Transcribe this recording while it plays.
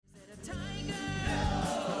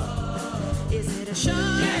Is it a shark?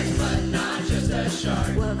 Yes, but not just a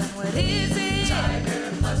shark. Well, then what is it?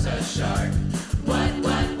 Tiger plus a shark.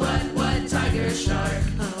 What, tiger shark?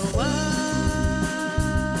 Oh, what?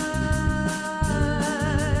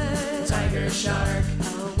 Tiger shark.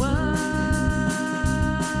 Oh, what?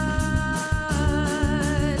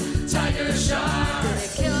 Tiger shark. Did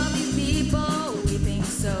it kill all these people? We think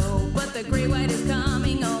so. But the great white is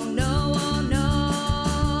coming. Oh, no, oh, no.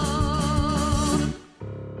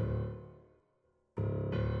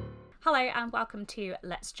 Hello and welcome to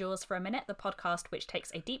Let's Jaws for a Minute, the podcast which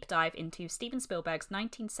takes a deep dive into Steven Spielberg's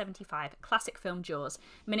 1975 classic film Jaws,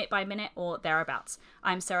 minute by minute or thereabouts.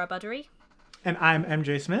 I'm Sarah Buddery. And I'm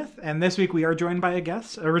MJ Smith, and this week we are joined by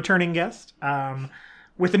a returning guest,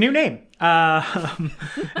 with a new name.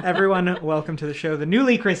 Everyone, welcome to the show, the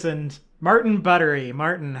newly christened Martin Buddery.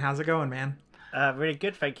 Martin, how's it going, man? Really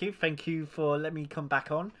good, thank you. Thank you for letting me come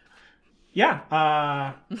back on. Yeah,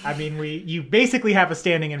 I mean, you basically have a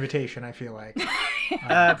standing invitation, I feel like.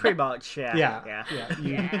 Pretty much, yeah.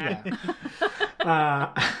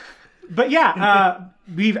 But yeah,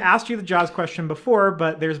 we've asked you the Jaws question before,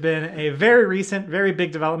 but there's been a very recent, very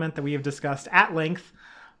big development that we have discussed at length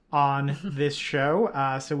on this show.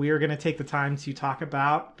 So we are going to take the time to talk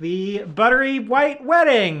about the Buddery White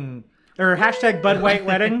Wedding, or hashtag Bud White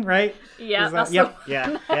Wedding, right? Yeah, Yep.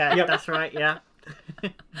 Yeah, Yep. That's right, yeah.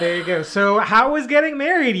 There you go. So how was getting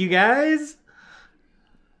married, you guys?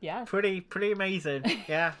 Yeah. Pretty amazing.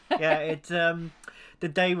 Yeah. It the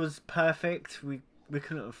day was perfect. We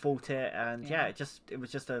couldn't have fault it, and it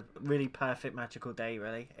was just a really perfect magical day.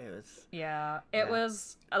 Really, it was. Yeah. It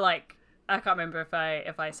was like, I can't remember if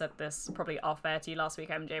I said this probably off air to you last week,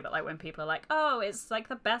 MJ, but like when people are like, "Oh, it's like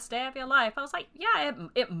the best day of your life," I was like, "Yeah,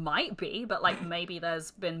 it might be, but like maybe there's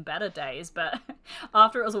been better days." But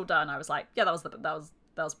after it was all done, I was like, "Yeah, that was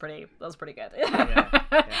pretty good.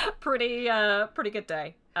 Pretty good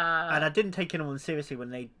day." And I didn't take anyone seriously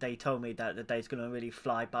when they told me that the day's gonna really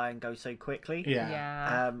fly by and go so quickly.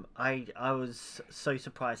 Yeah. I was so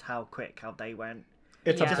surprised how quick our day went.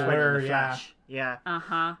 It's Yeah. a Just went in blur, a flash. Yeah.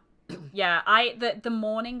 Yeah, the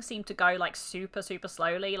morning seemed to go like super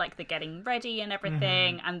slowly, like the getting ready and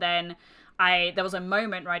everything, and then there was a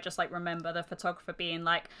moment where I just like remember the photographer being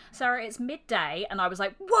like, "Sarah, it's midday," and I was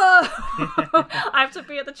like, "Whoa, I have to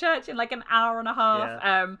be at the church in like an hour and a half."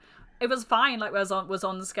 Yeah. It was fine, like was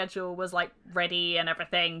on the schedule, was like ready and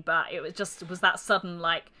everything, but it was that sudden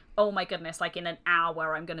like, oh my goodness, like in an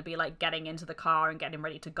hour I'm going to be like getting into the car and getting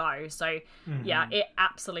ready to go. So yeah, it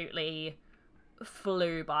absolutely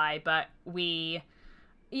flew by. But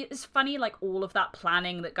it's funny, like all of that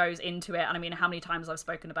planning that goes into it, and I mean how many times I've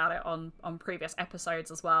spoken about it on previous episodes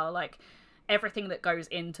as well, like everything that goes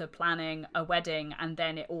into planning a wedding, and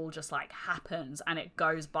then it all just like happens and it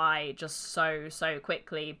goes by just so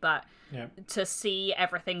quickly. But to see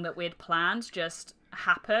everything that we'd planned just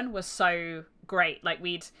happen was so great. Like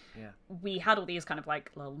we had all these kind of like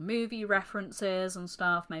little movie references and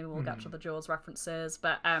stuff. Maybe we'll get to the Jaws references,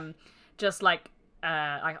 but just like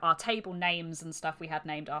our table names and stuff we had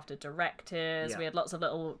named after directors. We had lots of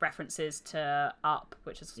little references to Up,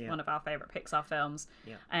 which is one of our favorite Pixar films.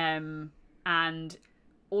 And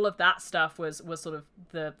all of that stuff was sort of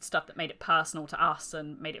the stuff that made it personal to us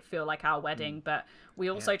and made it feel like our wedding. But we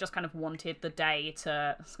also just kind of wanted the day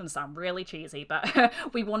to, it's going to sound really cheesy, but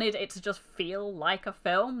we wanted it to just feel like a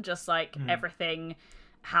film, just like everything,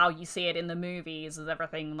 how you see it in the movies, is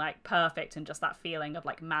everything like perfect and just that feeling of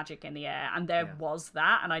like magic in the air. And there was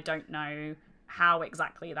that, and I don't know how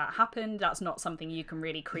exactly that happened. That's not something you can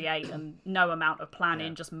really create, and no amount of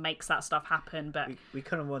planning just makes that stuff happen. But we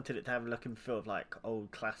kind of wanted it to have a look and feel of like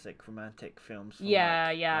old classic romantic films from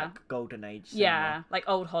like golden age cinema. Like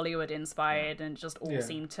old Hollywood inspired, and just all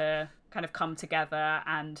seemed to kind of come together.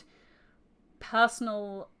 And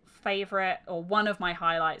personal favorite, or one of my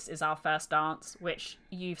highlights, is our first dance, which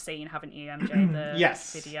you've seen, haven't you, MJ? The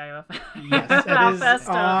video of Yes, our it first is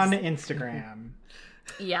on dance. Instagram.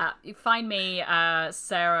 Yeah, you find me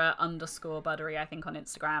Sarah_Buddery, I think, on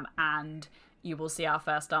Instagram, and you will see our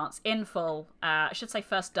first dance in full. I should say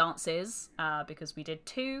first dances, because we did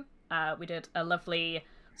two. We did a lovely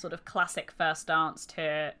sort of classic first dance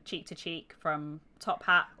to Cheek from Top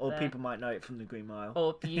Hat. Or people might know it from the Green Mile.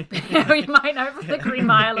 Or you might know it from the Green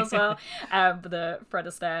Mile as well. The Fred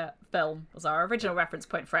Astaire film was our original reference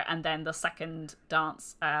point for it. And then the second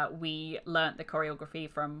dance, we learnt the choreography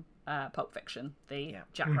from Pulp Fiction, the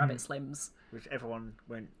Jack Rabbit Slims. Which everyone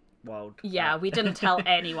went wild. Yeah, we didn't tell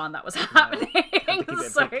anyone that was happening. Keep it a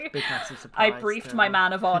So big massive I surprise briefed to my everyone.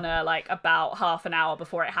 man of honor like about half an hour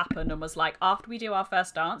before it happened and was like, after we do our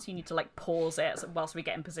first dance, you need to like pause it whilst we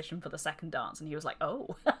get in position for the second dance. And he was like,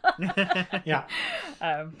 oh. Yeah.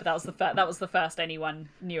 But that was the first anyone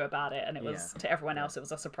knew about it, and it was to everyone else it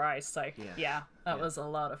was a surprise. So that was a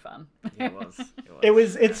lot of fun. It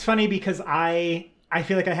was. It's funny because I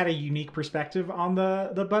feel like I had a unique perspective on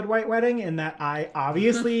the Bud White wedding in that I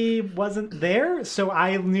obviously wasn't there, so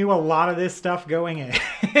I knew a lot of this stuff going in.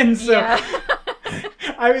 And so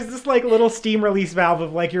I was this like little steam release valve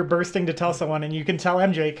of like you're bursting to tell someone, and you can tell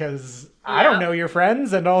MJ because I don't know your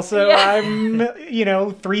friends, and also I'm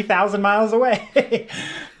 3,000 miles away.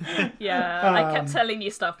 I kept telling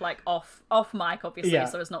you stuff like off mic, obviously,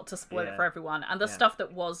 so as not to spoil it for everyone. And the stuff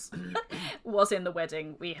that was in the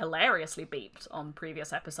wedding, we hilariously beeped on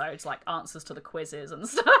previous episodes, like answers to the quizzes and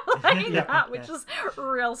stuff like that, which is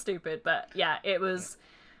real stupid. But yeah, it was.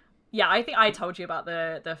 Yeah, I think I told you about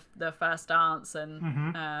the first dance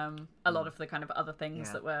and a lot of the kind of other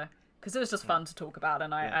things that were. Because it was just fun to talk about,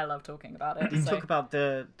 and I love talking about it. Did you talk about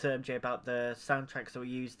to MJ about the soundtracks that were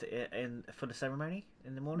used for the ceremony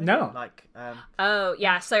in the morning? No. Like. Oh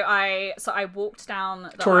yeah, so I walked down.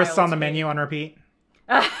 The Tourists aisle on the to- menu on repeat.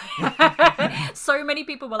 So many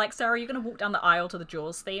people were like, Sarah, are you going to walk down the aisle to the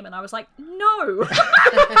Jaws theme? And I was like, no.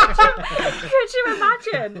 Could you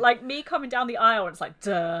imagine? Like me coming down the aisle and it's like,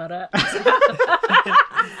 da da.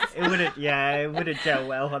 It wouldn't gel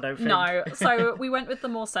well, I don't think. No. So we went with the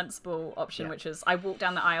more sensible option, which is I walked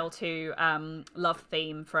down the aisle to Love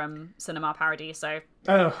Theme from Cinema Paradiso.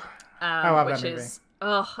 I love which that movie. is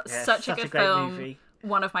such a good great film. movie.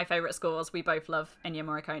 One of my favourite scores. We both love Ennio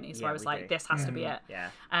Morricone, so I was we like, do. this has to be it. Yeah.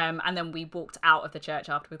 And then we walked out of the church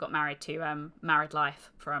after we got married to Married Life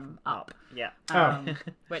from Up. Yeah.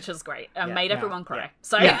 Which was great and made everyone cry. yeah.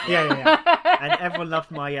 So Yeah. And everyone loved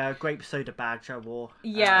my grape soda badge I wore.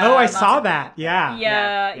 yeah. Oh, I saw that. Yeah.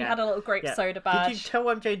 Yeah, you Yeah. had a little grape Yeah. soda badge. Did you tell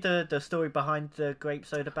MJ the story behind the grape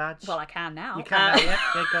soda badge? Well, I can now. You can now, yeah?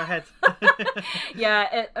 Yeah, go ahead.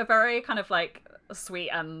 A very kind of like sweet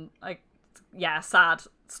and like sad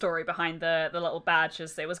story behind the little badge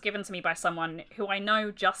is it was given to me by someone who I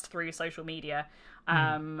know just through social media,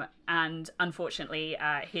 and unfortunately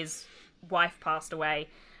his wife passed away.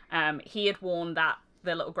 He had worn the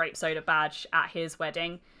little grape soda badge at his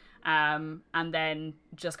wedding, and then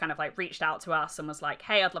just kind of like reached out to us and was like,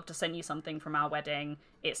 hey, I'd love to send you something from our wedding.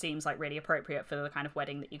 It seems like really appropriate for the kind of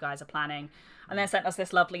wedding that you guys are planning. And then sent us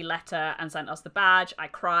this lovely letter and sent us the badge. I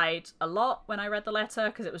cried a lot when I read the letter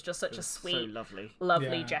because it was just such a sweet, so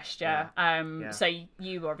lovely. Yeah. gesture. So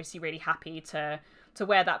you were obviously really happy to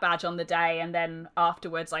wear that badge on the day. And then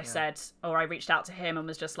afterwards I reached out to him and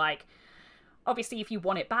was just like, obviously if you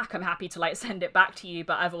want it back, I'm happy to like send it back to you.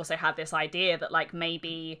 But I've also had this idea that like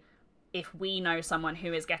maybe if we know someone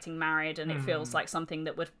who is getting married and it feels like something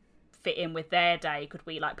that would fit in with their day, could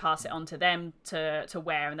we like pass it on to them to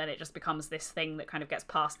wear, and then it just becomes this thing that kind of gets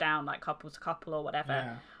passed down like couple to couple or whatever.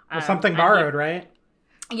 Yeah. Well, something and borrowed, right?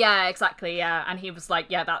 Yeah, exactly. Yeah, and he was like,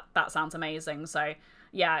 yeah, that sounds amazing. So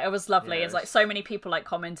yeah, it was lovely. Yeah, It's like so many people like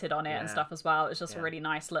commented on it and Yeah. stuff as well. It was just a really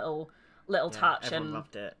nice little touch, everyone and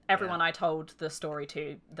loved it. everyone I told the story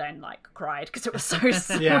to then like cried because it was so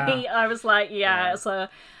sweet. Yeah. I was like, it's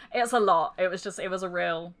a lot. It was a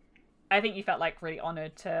real. I think you felt like really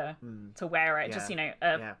honoured to wear it. Yeah. Just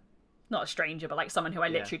not a stranger, but like someone who I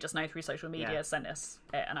literally just know through social media sent us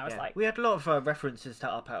it, and I was like, we had a lot of references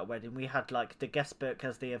to Up at our wedding. We had like the guest book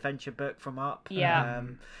as the adventure book from Up. Yeah.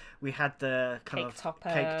 We had the kind Cake of topper.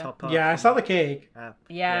 cake topper. Yeah, I saw the cake.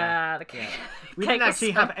 the cake. We cake didn't was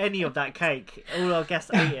actually so- have any of that cake. All our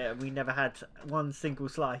guests ate it, and we never had one single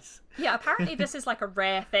slice. Yeah, apparently this is like a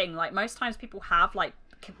rare thing. Like most times people have like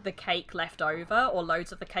the cake left over or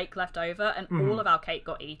loads of the cake left over, and all of our cake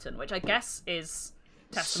got eaten, which I guess is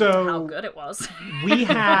testament to how good it was. we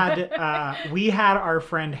had our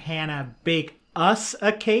friend Hannah bake us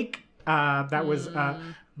a cake that was a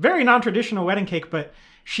very non-traditional wedding cake, but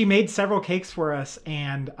she made several cakes for us,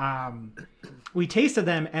 and we tasted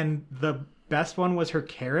them, and the best one was her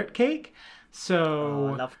carrot cake. So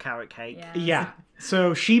I love carrot cake. yeah.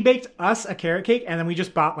 So she baked us a carrot cake, and then we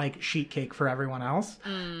just bought like sheet cake for everyone else.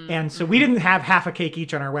 And so we didn't have half a cake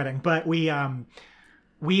each on our wedding, but we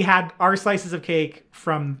had our slices of cake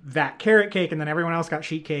from that carrot cake, and then everyone else got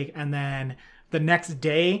sheet cake. And then the next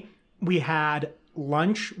day we had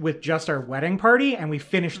lunch with just our wedding party, and we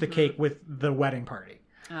finished the cake with the wedding party.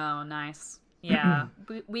 Oh, nice. Yeah,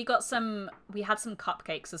 we got we had some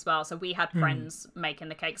cupcakes as well. So we had friends making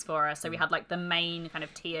the cakes for us. So we had like the main kind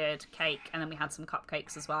of tiered cake, and then we had some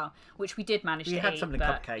cupcakes as well, which we did manage to eat. had some of the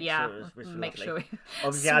but cupcakes. Yeah, so it was make lovely. sure we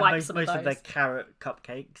Obviously, I had swipe most some of the those. carrot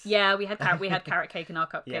cupcakes. Yeah, we had carrot cake in our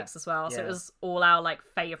cupcakes Yeah, as well. So it yeah. was all our like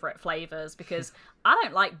favorite flavors because I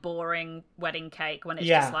don't like boring wedding cake when it's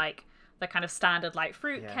Yeah. just like the kind of standard like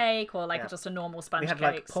fruit Yeah. cake or like Yeah. just a normal sponge We had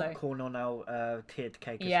cake. like popcorn on our tiered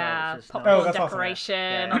cake as Yeah, well. Which was popcorn Oh, that's awesome. decoration.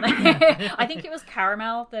 Yeah. On it. I think it was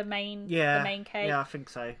caramel, the main cake. Yeah, I think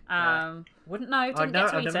so. Yeah. Wouldn't know. I Didn't know,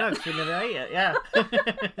 get to I eat don't know, it. 'cause we never ate it. Yeah,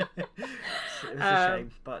 it was a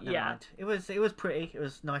shame, but never yeah. mind. It was pretty. It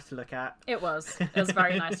was nice to look at. It was. It was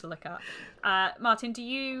very nice to look at. Martin, do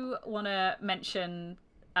you want to mention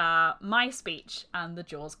my speech and the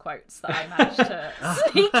Jaws quotes that I managed to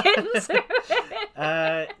sneak into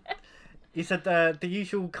it? You said the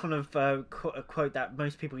usual kind of quote that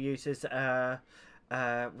most people use is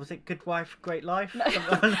was it "Good wife, great life"?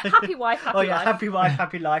 Happy wife, happy Oh yeah, life. happy wife,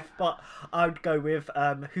 happy life. But I would go with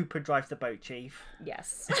Hooper drives the boat, chief.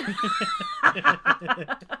 Yes.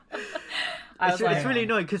 It's really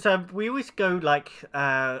annoying because we always go like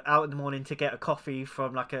out in the morning to get a coffee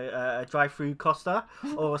from like a drive-through Costa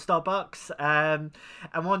or Starbucks. And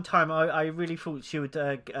one time I really thought she would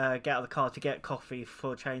get out of the car to get coffee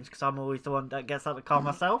for a change because I'm always the one that gets out of the car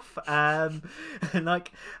myself. And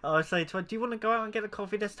like I was saying to her, "Do you want to go out and get a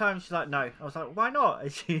coffee this time?" She's like, "No." I was like, "Why not?"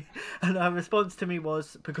 And her response to me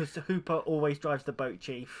was, "Because Hooper always drives the boat,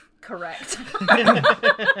 chief." Correct.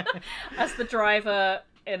 As the driver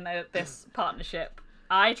in this partnership,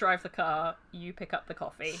 I drive the car, you pick up the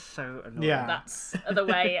coffee. So annoying. Yeah. That's the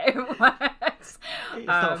way it works. It's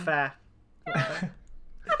not fair. I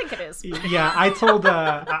think it is. Yeah, I told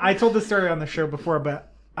the story on the show before,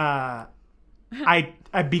 but I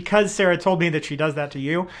because Sarah told me that she does that to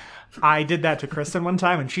you, I did that to Kristen one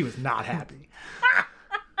time, and she was not happy.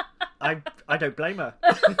 I don't blame her.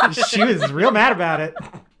 She was real mad about it.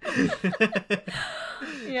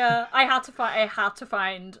 Yeah, I had to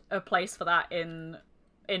find a place for that in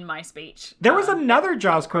my speech. There was another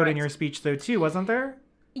Jaws quote in your speech, though, too, wasn't there?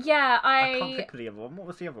 Yeah, I can't think of the other one. What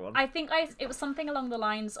was the other one? I think it was something along the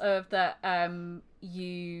lines of that I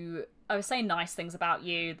was saying nice things about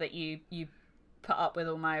you, that you put up with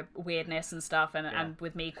all my weirdness and stuff, and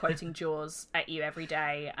with me quoting Jaws at you every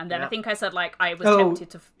day. And then I think I said like I was tempted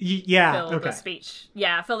to fill the speech.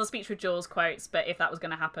 Yeah, fill the speech with Jaws quotes, but if that was going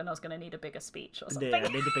to happen, I was going to need a bigger speech or something. Yeah, I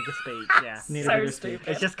need a bigger speech. Yeah, Need a So bigger speech. stupid.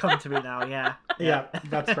 it's just come to me now. Yeah, Yeah,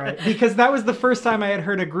 that's right. Because that was the first time I had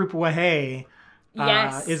heard a group wahey.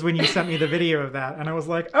 Yes. Is when you sent me the video of that, and I was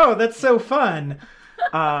like, "Oh, that's so fun."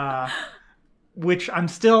 Which I'm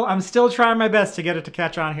still trying my best to get it to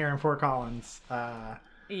catch on here in Fort Collins.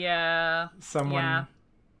 Yeah. Someone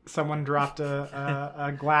dropped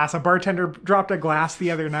a glass. A bartender dropped a glass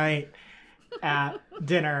the other night at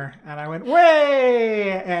dinner, and I went,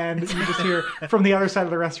 "Way!" And you just hear from the other side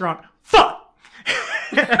of the restaurant, "Fuck!"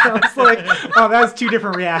 And I was like, "Oh, that was two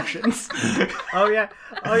different reactions." Oh yeah.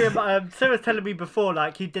 But Sarah was telling me before,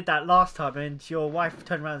 like you did that last time, and your wife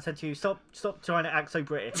turned around and said to you, "Stop trying to act so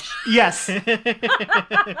British." Yes.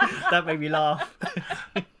 That made me laugh.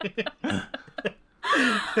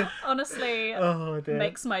 Honestly, Oh dear.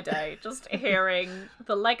 makes my day just hearing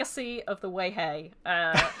the legacy of the Wayhay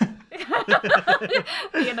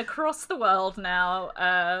being across the world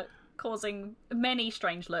now, causing many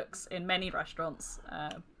strange looks in many restaurants.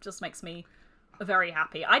 Just makes me very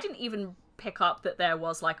happy. I didn't even pick up that there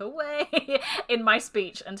was like a way in my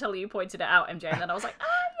speech until you pointed it out, MJ, and then I was like,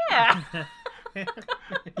 oh yeah.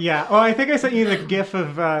 Yeah. Well, I think I sent you the gif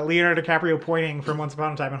of Leonardo DiCaprio pointing from Once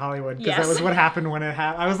Upon a Time in Hollywood, because that Yes. was what happened when it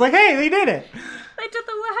happened. I was like, "Hey, they did it!" They did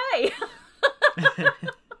the Wayhay.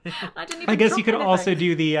 I didn't even I guess drop you could anything. also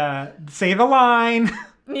do the say the line.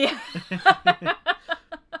 Yeah.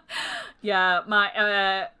 Yeah,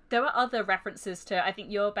 my there were other references to, I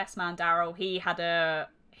think your best man Daryl, he had a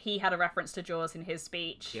reference to Jaws in his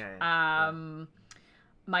speech. Yeah.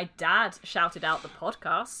 My dad shouted out the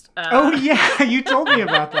podcast. Oh yeah, you told me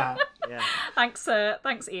about that. Yeah. Thanks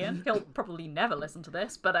Ian. He'll probably never listen to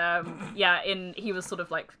this, but he was sort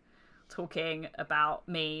of like talking about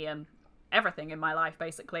me and everything in my life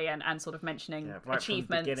basically, and sort of mentioning Yeah, right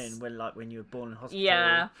achievements. from the beginning, when you were born in hospital.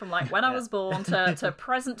 Yeah, from like when I was born to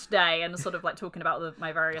present day, and sort of like talking about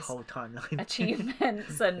my various Whole timeline.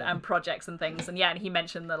 achievements and projects and things. And and he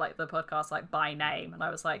mentioned the podcast like by name, and I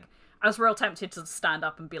was real tempted to stand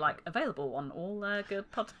up and be like, available on all good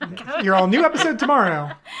podcasts. You're all new episode tomorrow.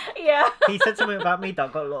 Yeah. He said something about me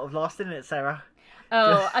that got a lot of laughs in it, Sarah.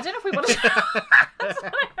 Oh, I don't know if we want to. I don't know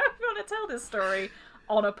if we want to tell this story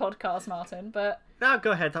on a podcast, Martin. But No,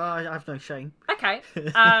 go ahead. I have no shame. okay.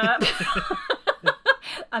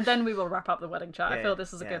 And then we will wrap up the wedding chat. I feel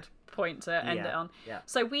this is a good point to end it on. Yeah.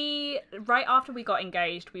 So right after we got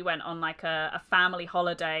engaged, we went on like a family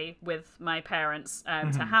holiday with my parents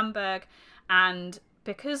to Hamburg, and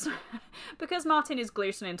because Martin is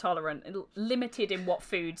gluten intolerant, limited in what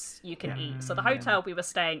foods you can eat. So the hotel we were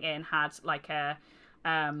staying in had like a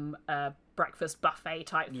breakfast buffet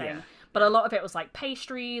type thing, Yeah. but a lot of it was like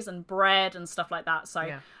pastries and bread and stuff like that.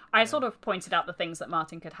 So I sort of pointed out the things that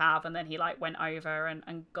Martin could have, and then he like went over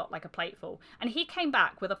and got like a plateful, and he came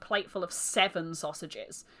back with a plateful of 7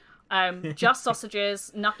 sausages. Just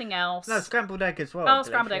sausages, nothing else. No, scrambled egg as well. Oh,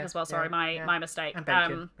 scrambled egg as well. Sorry, my mistake. And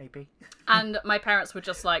bacon, maybe. And my parents were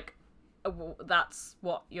just like, "Oh, well, that's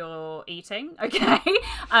what you're eating, okay?"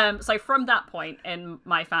 So from that point in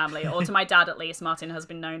my family, or to my dad at least, Martin has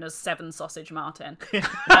been known as 7 Sausage Martin,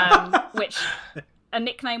 which, a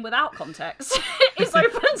nickname without context, is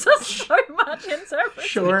open to so much interpretation.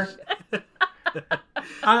 Sure.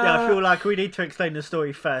 I feel like we need to explain the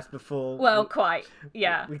story first before. Well, quite,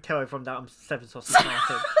 yeah. We tell everyone that I'm 7 Sausage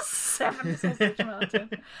Martin. 7 Sausage Martin.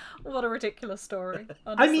 What a ridiculous story.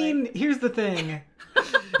 Honestly. I mean, here's the thing.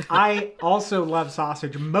 I also love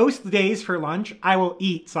sausage. Most days for lunch, I will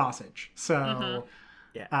eat sausage. So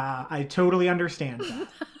I totally understand that.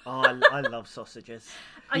 Oh, I love sausages.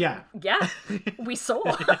 Yeah. Yeah, we saw.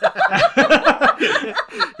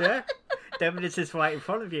 Yeah. This is right in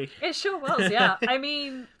front of you. It sure was, yeah. I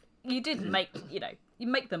mean, you did make, you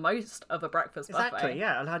make the most of a breakfast buffet. Exactly,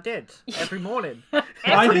 yeah, and I did. Every morning.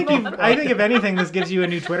 I think if anything, this gives you a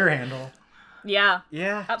new Twitter handle. Yeah.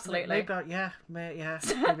 Yeah. Absolutely. Maybe maybe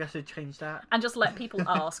I should change that. And just let people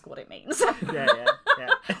ask what it means. Yeah.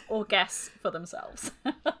 Or guess for themselves.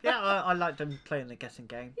 Yeah, I like them playing the guessing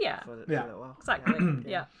game. Yeah. For a little while. Exactly.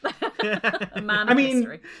 Yeah. A man of I mean,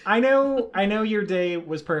 mystery. I know your day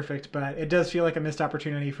was perfect, but it does feel like a missed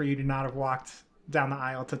opportunity for you to not have walked down the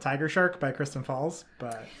aisle to Tiger Shark by Kristen Falls.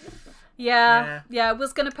 But Yeah. I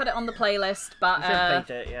was going to put it on the playlist, but... I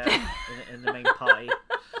played it, in the main party.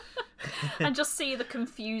 and just see the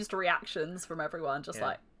confused reactions from everyone, just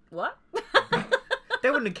like, what? They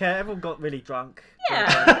wouldn't care. Everyone got really drunk.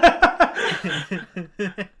 Yeah.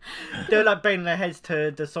 They were like banging their heads to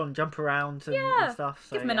the song "Jump Around" and stuff.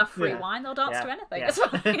 So, Give them enough free wine, they'll dance to anything. Yeah. It's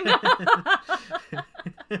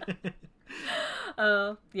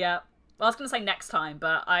fine. Yeah. Well, I was going to say next time,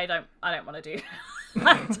 but I don't want to do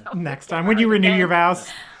that. next time when you renew your vows,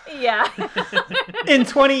 Yeah. in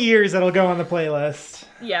 20 years, it'll go on the playlist.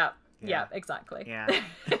 Yeah, exactly. Yeah.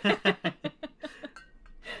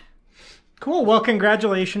 Cool. Well,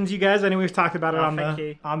 congratulations, you guys. I know we've talked about it on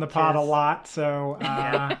the pod a Cheers. lot. So,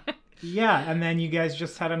 yeah. And then you guys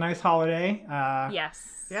just had a nice holiday.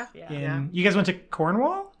 Yes. Yeah. You guys went to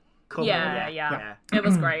Cornwall? Cool. Yeah. It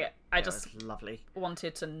was great. I just It was lovely.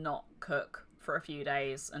 wanted to not cook for a few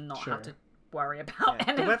days and not have to worry about The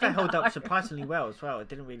anything. weather held up at home. surprisingly well as well. It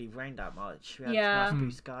didn't really rain that much. We had Yeah. nice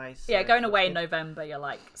blue skies. Yeah, so going it was away in good. November, you're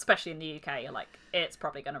like, especially in the UK, you're like, it's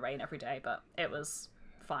probably going to rain every day, but it was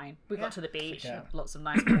fine. We got to the beach, Yeah. lots of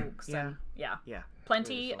nice walks, and Yeah.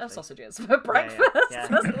 plenty It was of lovely. sausages for breakfast.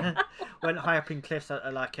 Yeah. Went high up in cliffs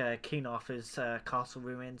at like King Arthur's castle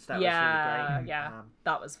ruins. That was really great. Yeah,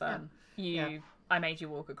 that was fun. Yeah. I made you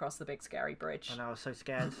walk across the big scary bridge. And I was so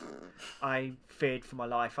scared. I feared for my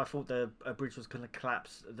life. I thought the bridge was going to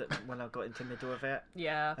collapse when I got into the middle of it.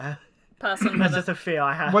 Yeah. Person That's with just a fear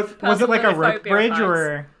I have. Was it like a rope Phobia bridge of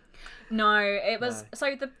or? No, it was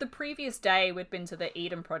so the previous day we'd been to the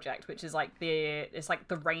Eden Project, which is like the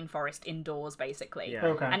rainforest indoors basically. Yeah.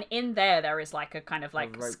 Okay. And in there is like a kind of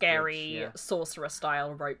like rope scary bridge, yeah. sorcerer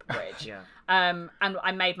style rope bridge. Yeah. And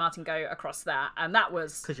I made Martin go across that, and that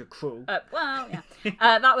was Because you're cruel. well, yeah.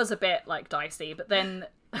 That was a bit like dicey, but then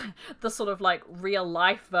the sort of like real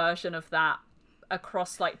life version of that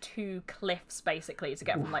across like 2 cliffs basically to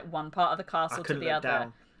get from like one part of the castle to couldn't the look other.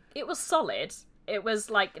 down. It was solid. It was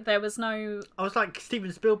like there was no I was like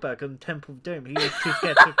Steven Spielberg on Temple of Doom. He was too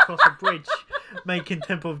scared to cross a bridge making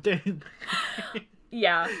Temple of Doom.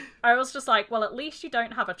 Yeah, I was just like, well, at least you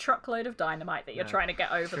don't have a truckload of dynamite that you're trying to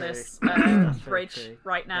get over True. this very bridge true.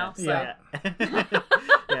 right now. So Yeah.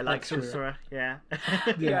 Yeah, like true. sorcerer. Yeah.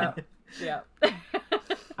 yeah.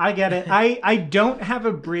 I get it. I don't have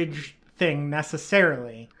a bridge thing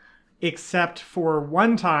necessarily, except for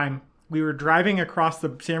one time we were driving across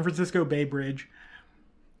the San Francisco Bay Bridge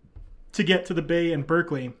to get to the bay in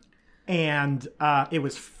Berkeley, and it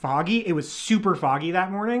was foggy. It was super foggy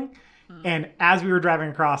that morning, and as we were driving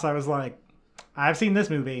across, I was like, I've seen this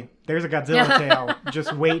movie. There's a Godzilla tail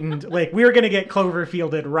just waiting. Like, we were going to get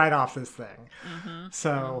Cloverfielded right off this thing.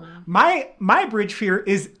 So my bridge fear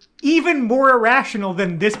is even more irrational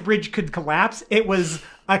than this bridge could collapse. It was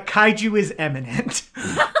a kaiju is imminent.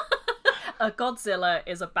 A Godzilla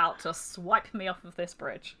is about to swipe me off of this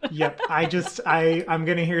bridge. Yep. I'm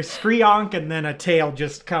going to hear Screonk and then a tail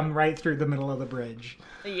just come right through the middle of the bridge.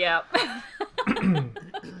 Yep.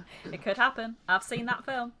 It could happen. I've seen that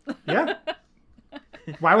film. Yeah.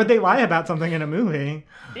 Why would they lie about something in a movie?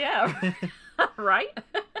 Yeah. Right?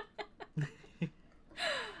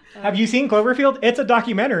 Have you seen Cloverfield? It's a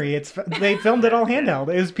documentary. They filmed it all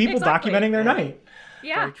handheld. It was people Exactly. documenting their night.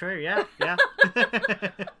 Yeah. Very true. Yeah. Yeah.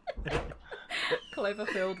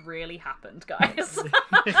 Cloverfield really happened, guys.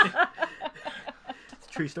 It's a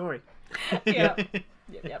true story. Yep.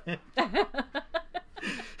 Yep.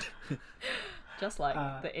 Just like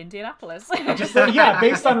the Indianapolis.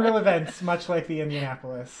 Based on real events, much like the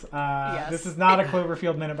Indianapolis. This is not a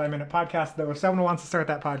Cloverfield minute by minute podcast, though. If someone wants to start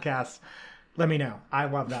that podcast, let me know. I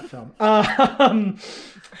love that film.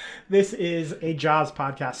 This is a Jaws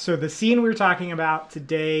podcast. So the scene we're talking about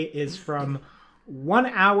today is from 1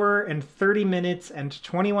 hour and 30 minutes and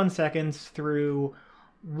 21 seconds through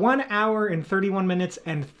 1 hour and 31 minutes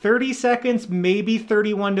and 30 seconds, maybe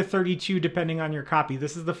 31 to 32, depending on your copy.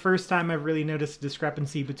 This is the first time I've really noticed a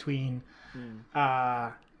discrepancy between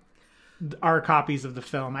our copies of the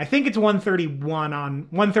film. I think it's 131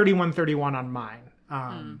 on mine.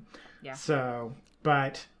 Yeah. So,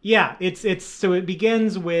 but yeah, so it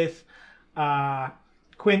begins with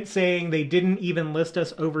Quint saying they didn't even list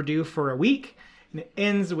us overdue for a week, and it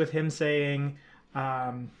ends with him saying,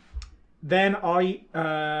 then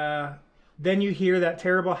you hear that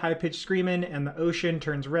terrible high-pitched screaming, and the ocean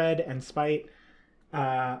turns red, and spite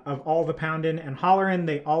of all the pounding and hollering,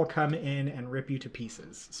 they all come in and rip you to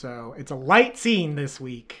pieces. So it's a light scene this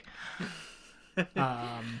week.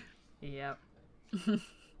 Yep.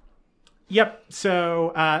 Yep.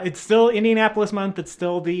 So it's still Indianapolis month. It's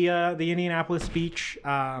still the Indianapolis speech.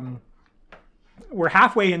 We're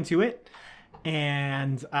halfway into it,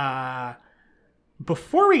 and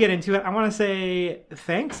before we get into it, I want to say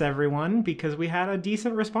thanks, everyone, because we had a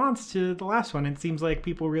decent response to the last one. It seems like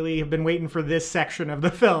people really have been waiting for this section of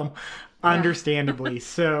the film, understandably.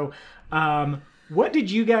 So, what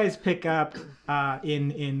did you guys pick up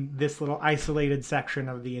in this little isolated section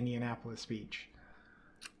of the Indianapolis speech?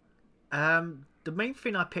 The main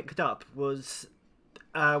thing I picked up was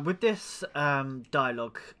with this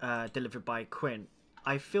dialogue delivered by Quint.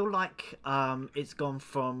 I feel like it's gone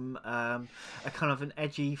from a kind of an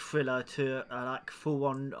edgy thriller to like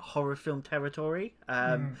full-on horror film territory.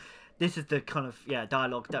 This is the kind of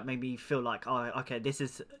dialogue that made me feel like, oh, okay, this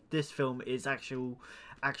film is actual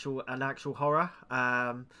horror.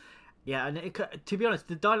 And to be honest,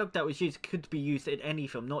 the dialogue that was used could be used in any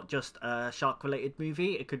film, not just a shark-related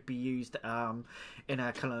movie. It could be used in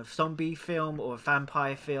a kind of zombie film or a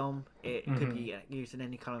vampire film. It could be used in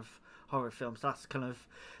any kind of horror film. So that's kind of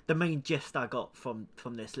the main gist I got from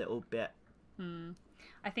this little bit.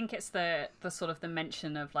 I think it's the sort of the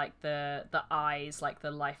mention of like the eyes, like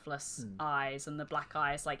the lifeless eyes and the black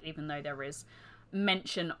eyes. Like, even though there is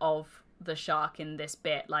mention of the shark in this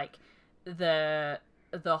bit, like the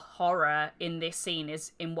horror in this scene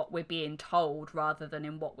is in what we're being told rather than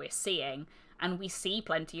in what we're seeing. And we see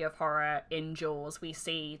plenty of horror in Jaws. We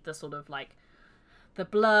see the sort of like the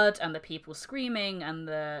blood and the people screaming and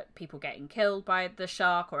the people getting killed by the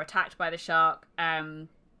shark or attacked by the shark.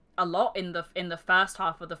 A lot in the first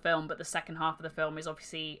half of the film, but the second half of the film is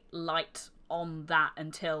obviously light on that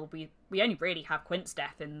until we only really have Quint's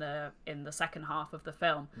death in the second half of the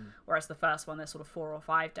film, whereas the first one there's sort of 4 or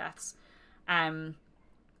 5 deaths.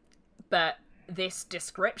 But this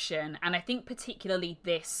description, and I think particularly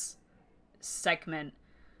this segment,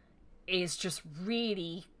 is just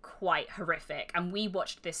really quite horrific. And we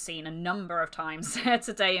watched this scene a number of times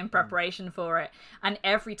today in preparation for it, and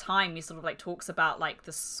every time he sort of like talks about like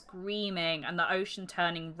the screaming and the ocean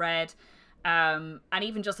turning red, and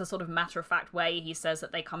even just a sort of matter-of-fact way he says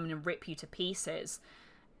that they come in and rip you to pieces.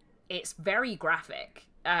 It's very graphic.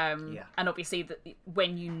 And obviously that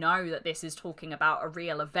when you know that this is talking about a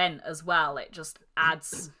real event as well, it just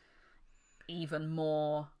adds even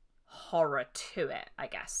more horror to it, I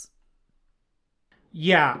guess.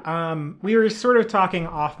 Yeah, we were sort of talking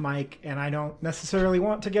off mic, and I don't necessarily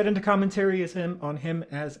want to get into commentary on him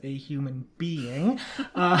as a human being,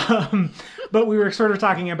 but we were sort of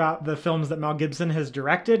talking about the films that Mel Gibson has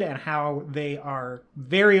directed and how they are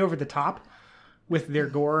very over the top with their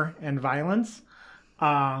gore and violence.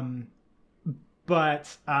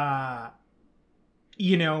 But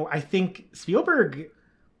I think Spielberg,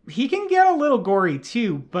 he can get a little gory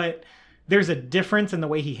too, but there's a difference in the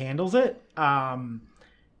way he handles it. And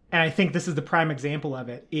I think this is the prime example of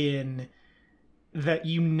it, in that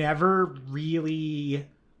you never really,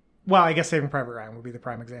 well, I guess Saving Private Ryan would be the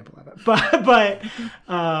prime example of it, but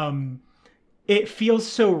it feels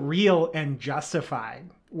so real and justified.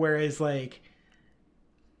 Whereas like,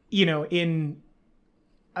 and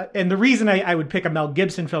the reason I would pick a Mel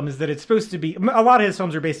Gibson film is that it's supposed to be, a lot of his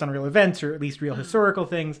films are based on real events, or at least real historical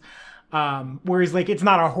things. Whereas like, it's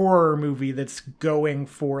not a horror movie that's going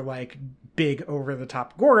for like big over the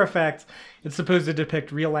top gore effects. It's supposed to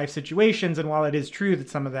depict real life situations. And while it is true that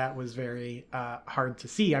some of that was very hard to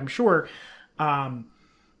see, I'm sure,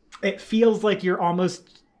 it feels like you're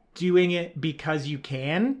almost doing it because you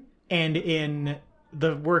can. And in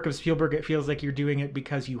the work of Spielberg, it feels like you're doing it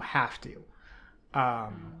because you have to.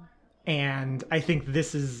 And I think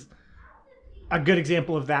this is a good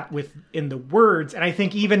example of that within the words. And I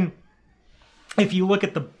think even if you look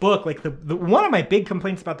at the book, like the one of my big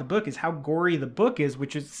complaints about the book is how gory the book is,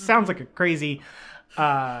 which sounds like a crazy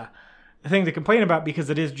thing to complain about because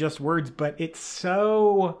it is just words, but it's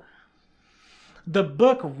so... The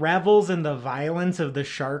book revels in the violence of the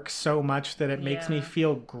shark so much that it makes me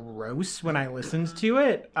feel gross when I listened to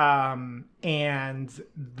it. And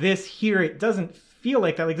this here, it doesn't feel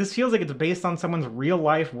like that. Like, this feels like it's based on someone's real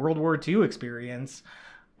life World War II experience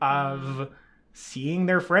of seeing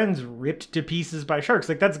their friends ripped to pieces by sharks.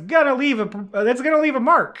 Like, that's gonna leave a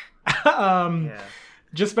mark.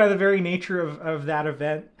 Just by the very nature of that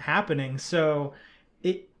event happening. So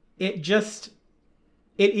it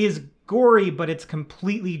is gory, but it's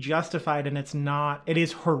completely justified, and it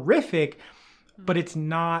is horrific, but it's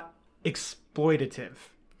not exploitative.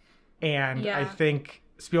 And I think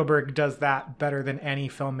Spielberg does that better than any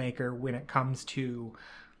filmmaker when it comes to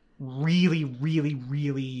really, really,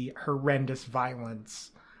 really horrendous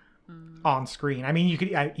violence on screen. I mean, you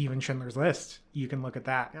could even Schindler's List, you can look at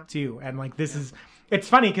that too. And like, it's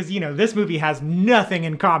funny because, this movie has nothing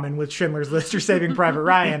in common with Schindler's List or Saving Private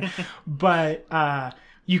Ryan, but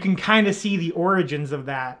you can kind of see the origins of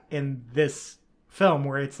that in this film,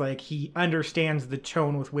 where it's like he understands the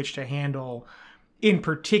tone with which to handle, in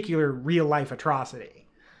particular, real life atrocity.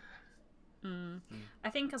 I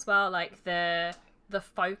think as well, like the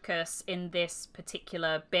focus in this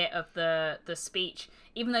particular bit of the speech,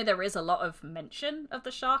 even though there is a lot of mention of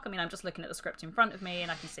the shark. I mean, I'm just looking at the script in front of me,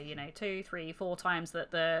 and I can see 2, 3, 4 times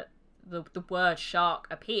that the word shark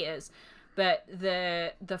appears. But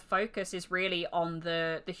the focus is really on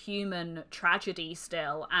the human tragedy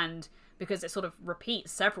still, and because it sort of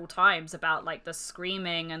repeats several times about like the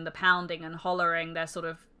screaming and the pounding and hollering, they're sort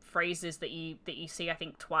of phrases that you see, I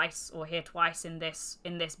think, twice or hear twice in this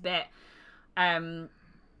bit. And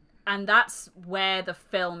that's where the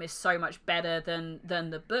film is so much better than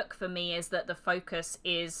the book for me, is that the focus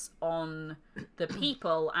is on the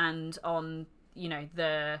people and on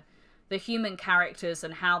the human characters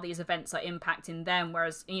and how these events are impacting them.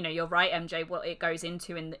 Whereas, you're right, MJ, what it goes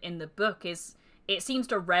into in the book is it seems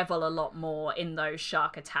to revel a lot more in those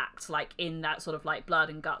shark attacks, like in that sort of like blood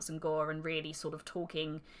and guts and gore, and really sort of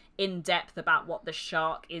talking in depth about what the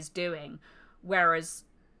shark is doing. Whereas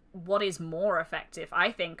what is more effective,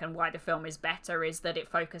 I think, and why the film is better, is that it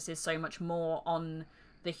focuses so much more on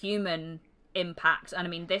the human impact. And I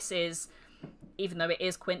mean, this is, even though it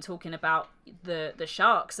is Quint talking about the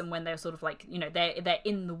sharks, and when they're sort of like, they're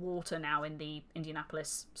in the water now in the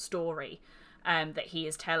Indianapolis story that he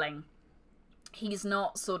is telling, he's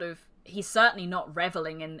certainly not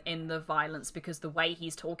reveling in the violence, because the way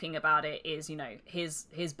he's talking about it is,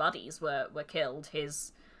 his buddies were killed,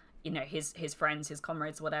 his friends, his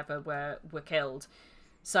comrades, whatever, were killed.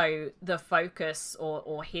 So the focus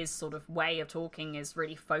or his sort of way of talking is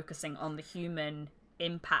really focusing on the human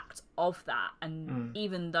impact of that. And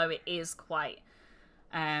even though it is quite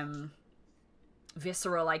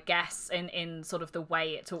visceral, I guess, in sort of the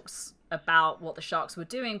way it talks about what the sharks were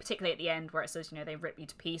doing, particularly at the end where it says, they rip you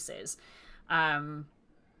to pieces,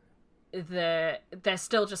 there's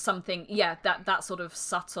still just something, that sort of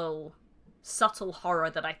subtle horror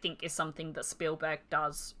that I think is something that Spielberg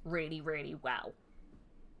does really, really well.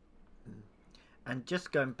 And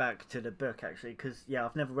just going back to the book, actually, because,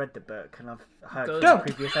 I've never read the book, and I've heard Good. from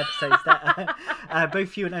previous episodes that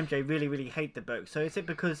both you and MJ really, really hate the book. So is it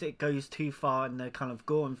because it goes too far in the kind of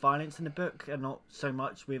gore and violence in the book, and not so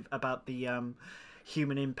much about the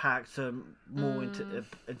human impact, more into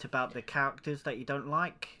about the characters that you don't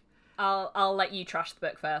like? I'll let you trash the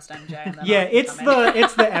book first, MJ. And then Yeah, it's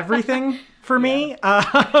the everything for me.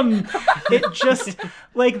 It just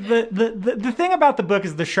like the thing about the book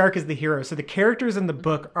is the shark is the hero. So the characters in the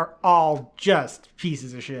book are all just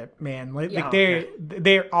pieces of shit, man. Like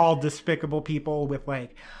they're all despicable people with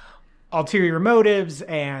like ulterior motives.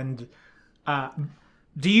 And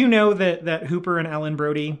do you know that Hooper and Ellen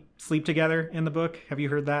Brody sleep together in the book? Have you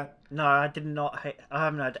heard that? No, I did not. I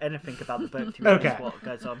haven't heard anything about the book. To be honest, what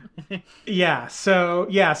goes on?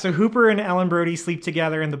 So Hooper and Ellen Brody sleep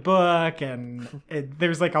together in the book, and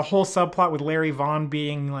there's like a whole subplot with Larry Vaughn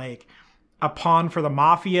being like a pawn for the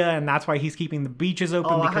mafia, and that's why he's keeping the beaches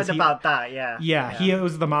open. Oh, I heard about that. Yeah, he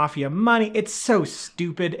owes the mafia money. It's so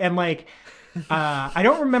stupid, and like. I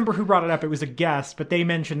don't remember who brought it up. It was a guest, but they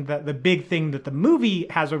mentioned that the big thing that the movie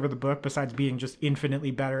has over the book, besides being just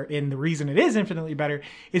infinitely better, and the reason it is infinitely better,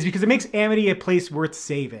 is because it makes Amity a place worth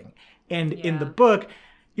saving. And in the book,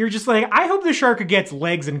 you're just like, I hope the shark gets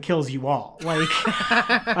legs and kills you all. Like,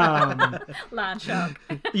 land shark.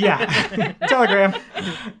 Yeah, Telegram.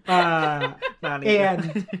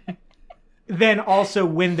 And then also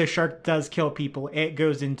when the shark does kill people, it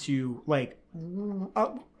goes into like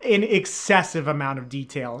an excessive amount of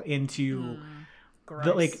detail into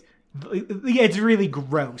it's really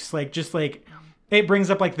gross. Like just like it brings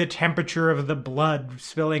up like the temperature of the blood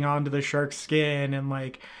spilling onto the shark's skin and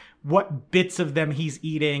like what bits of them he's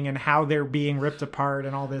eating and how they're being ripped apart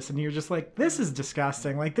and all this. And you're just like, this is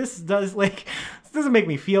disgusting. Like this doesn't make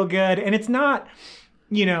me feel good. And it's not,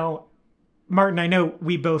 you know, Martin, I know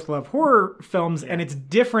we both love horror films and it's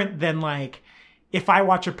different than like, if I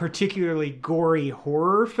watch a particularly gory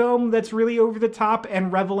horror film that's really over the top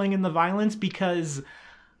and reveling in the violence, because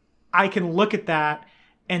I can look at that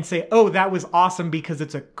and say, oh, that was awesome because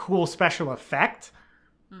it's a cool special effect.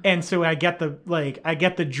 Mm-hmm. And so I get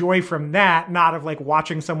the joy from that, not of like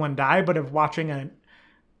watching someone die, but of watching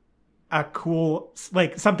a cool,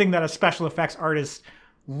 like something that a special effects artist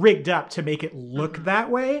rigged up to make it look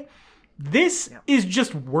that way. This is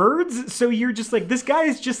just words. So you're just like, this guy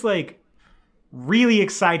is just like, really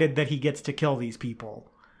excited that he gets to kill these people.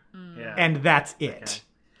 And that's it.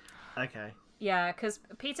 Okay. Yeah, because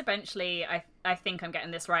Peter Benchley, I think I'm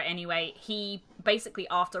getting this right anyway, he basically,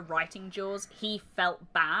 after writing Jaws, he felt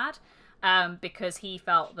bad because he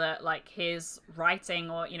felt that like his writing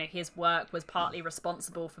or, you know, his work was partly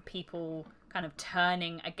responsible for people kind of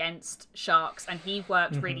turning against sharks, and he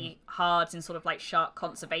worked really hard in sort of like shark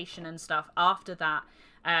conservation and stuff after that,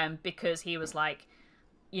 because he was like,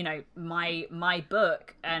 you know, my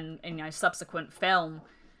book and you know subsequent film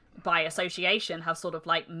by association have sort of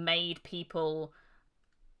like made people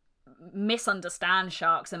misunderstand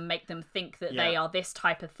sharks and make them think that they are this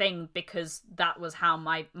type of thing, because that was how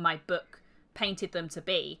my book painted them to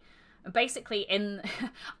be. And basically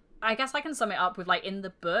I guess I can sum it up with like, in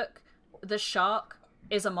the book, the shark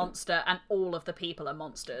is a monster and all of the people are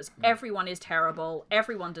monsters. Everyone is terrible.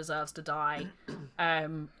 Everyone deserves to die.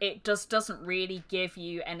 It just doesn't really give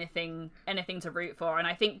you anything to root for. And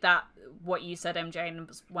I think that what you said, MJ, and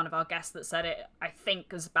was one of our guests that said it, I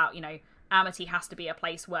think is about, you know, Amity has to be a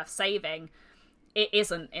place worth saving. It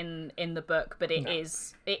isn't in the book, but it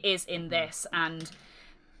is in this. And,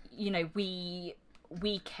 you know, we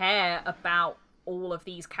care about all of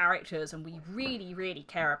these characters, and we really, really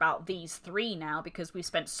care about these three now because we've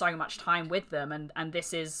spent so much time with them, and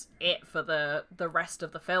this is it for the rest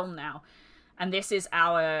of the film now. And this is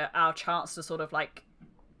our chance to sort of like,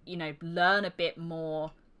 you know, learn a bit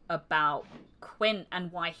more about Quint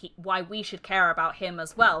and why we should care about him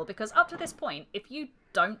as well, because up to this point, if you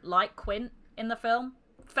don't like Quint in the film,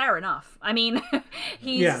 fair enough. I mean,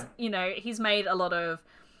 you know, he's made a lot of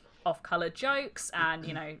off-color jokes and,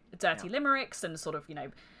 you know, dirty limericks, and sort of, you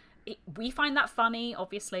know, we find that funny,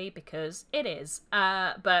 obviously, because it is,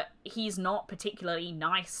 but he's not particularly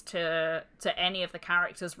nice to any of the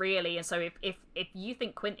characters, really. And so if you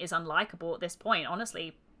think Quint is unlikable at this point,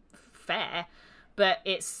 honestly, fair. But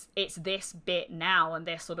it's this bit now and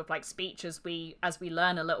this sort of like speech as we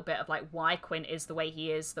learn a little bit of like why Quint is the way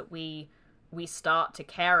he is, that we start to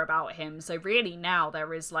care about him. So really now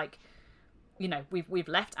there is like, you know, we've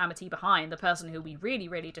left Amity behind. The person who we really,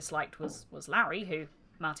 really disliked was Larry, who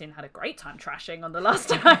Martin had a great time trashing on the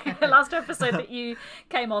last episode that you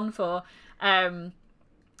came on for.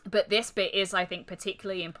 But this bit is, I think,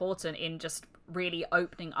 particularly important in just really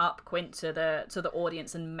opening up Quint to the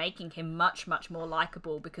audience and making him much, much more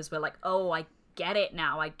likable, because we're like, oh, I get it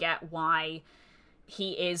now. I get why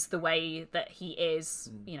he is the way that he is,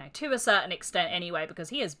 you know, to a certain extent anyway, because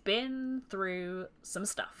he has been through some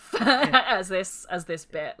stuff, as this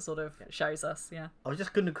bit sort of shows us. Yeah. I was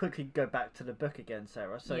just going to quickly go back to the book again,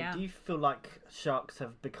 Sarah. So Yeah. do you feel like sharks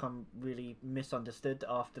have become really misunderstood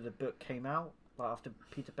after the book came out? Like after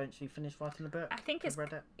Peter Benchley finished writing the book? I think Have you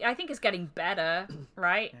read it? it's getting better,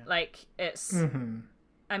 right? Like it's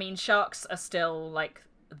I mean, sharks are still like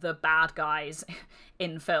the bad guys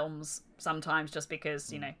in films sometimes, just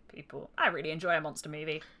because, you know, I really enjoy a monster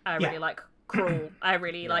movie. I really like Crawl. I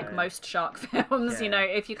really like most shark films. Yeah. You know,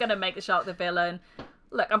 if you're gonna make the shark the villain,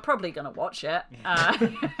 look, I'm probably gonna watch it,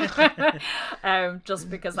 just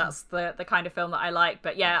because that's the kind of film that I like.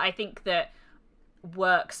 But yeah, I think that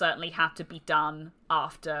work certainly had to be done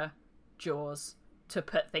after Jaws to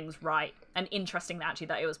put things right. And interesting that actually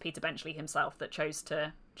that it was Peter Benchley himself that chose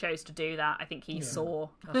to do that. I think he saw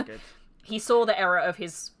That's good. he saw the error of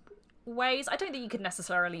his ways. I don't think you could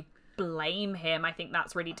necessarily blame him. I think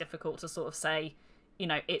that's really difficult to sort of say, you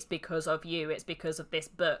know, it's because of you, it's because of this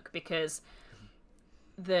book, because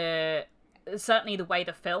certainly the way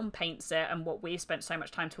the film paints it, and what we've spent so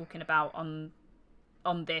much time talking about on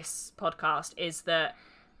this podcast, is that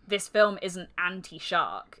this film isn't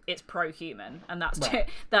anti-shark, it's pro-human, and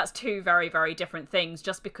that's two very, very different things.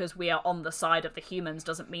 Just because we are on the side of the humans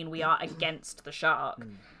doesn't mean we are against the shark.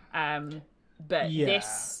 But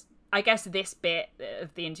I guess this bit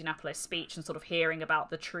of the Indianapolis speech, and sort of hearing about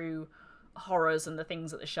the true horrors and the things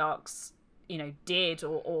that the sharks, you know, did,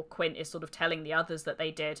 or Quint is sort of telling the others that they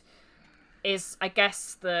did, is, I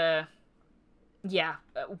guess, in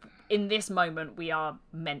this moment we are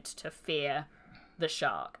meant to fear the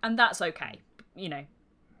shark, and that's okay, you know,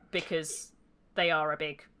 because they are a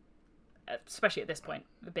big, especially at this point,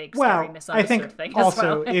 a big scary misunderstood I think thing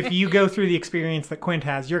also as well. if you go through the experience that Quint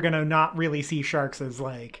has, you're gonna not really see sharks as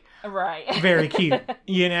like right, very cute,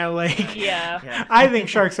 you know, like yeah. I think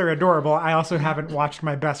sharks are adorable. I also haven't watched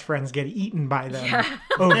my best friends get eaten by them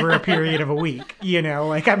over a period of a week, you know,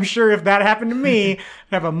 like I'm sure if that happened to me, I'd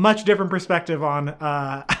have a much different perspective on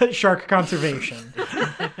shark conservation.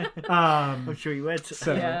 I'm sure you would.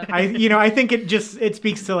 So I think it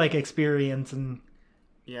speaks to like experience and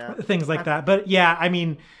things like that. But yeah, I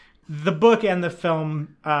mean, the book and the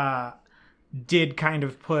film did kind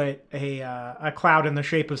of put a cloud in the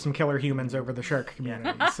shape of some killer humans over the shark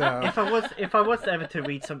community. So if I was ever to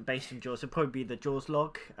read something based on Jaws, it'd probably be the Jaws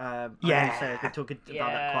log. I know Sarah's been talking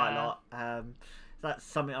about that quite a lot. That's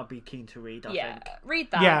something I'd be keen to read. I think.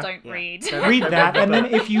 Read that. Yeah. Don't read. read that, and then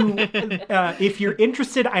if you're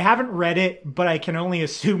interested, I haven't read it, but I can only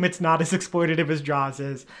assume it's not as exploitative as Jaws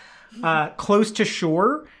is. Close to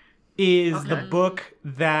Shore is the book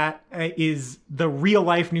that is the real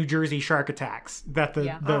life New Jersey shark attacks that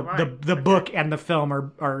the book and the film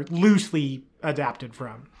are loosely adapted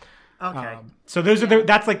from. Okay. So those are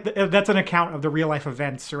that's an account of the real life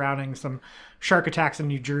events surrounding some shark attacks in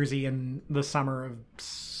New Jersey in the summer of,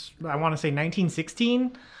 I want to say,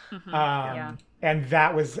 1916. And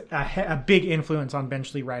that was a big influence on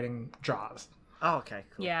Benchley writing Jaws. Oh, okay.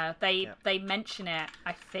 Cool. Yeah, they mention it,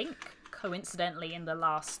 I think, coincidentally in the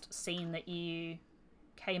last scene that you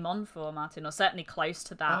came on for, Martin, or certainly close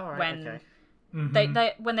to that, when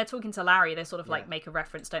they when they're talking to Larry, they sort of like make a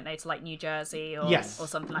reference, don't they, to like New Jersey or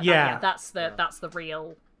something like that. Yeah, that's the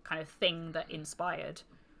real kind of thing that inspired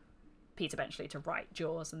Peter Benchley to write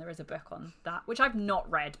Jaws, and there is a book on that, which I've not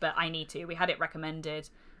read, but I need to. We had it recommended.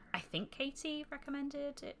 I think Katie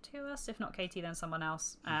recommended it to us. If not Katie, then someone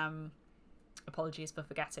else. Apologies for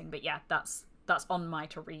forgetting, but yeah, that's on my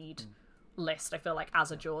to read list. I feel like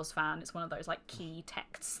as a Jaws fan, it's one of those like key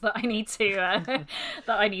texts that I need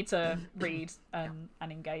to read and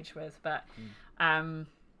engage with. But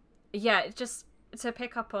it's just to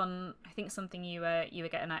pick up on, I think something you were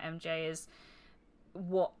getting at, MJ, is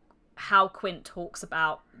how Quint talks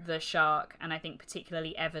about the shark, and I think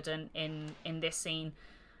particularly evident in this scene.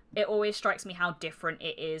 It always strikes me how different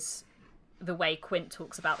it is, the way Quint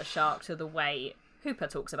talks about the shark to the way Hooper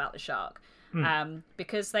talks about the shark.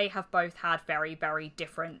 Because they have both had very, very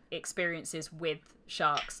different experiences with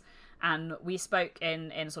sharks. And we spoke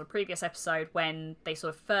in sort of previous episode when they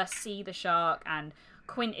sort of first see the shark, and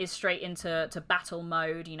Quint is straight into battle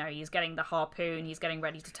mode. You know, he's getting the harpoon, he's getting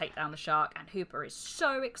ready to take down the shark, and Hooper is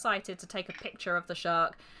so excited to take a picture of the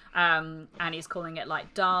shark. And he's calling it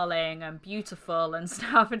like darling and beautiful and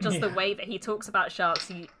stuff, and just the way that he talks about sharks,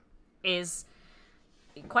 he is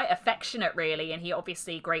quite affectionate, really, and he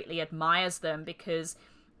obviously greatly admires them because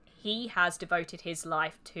he has devoted his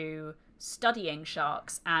life to studying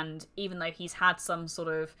sharks. And even though he's had some sort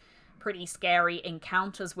of pretty scary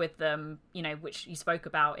encounters with them, you know, which you spoke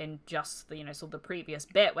about in just the, you know, sort of the previous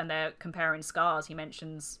bit when they're comparing scars. He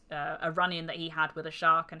mentions a run-in that he had with a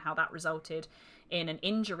shark and how that resulted in an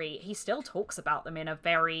injury. He still talks about them in a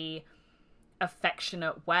very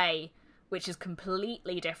affectionate way, which is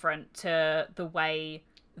completely different to the way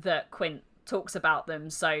that Quint talks about them.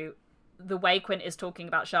 So the way Quint is talking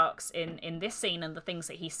about sharks in this scene and the things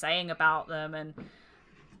that he's saying about them, and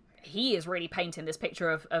he is really painting this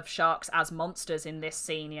picture of sharks as monsters in this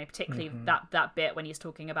scene, you know, particularly that bit when he's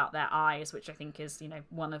talking about their eyes, which I think is, you know,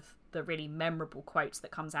 one of the really memorable quotes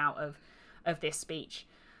that comes out of this speech,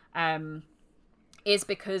 is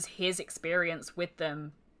because his experience with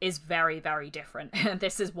them is very, very different. And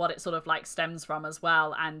this is what it sort of like stems from as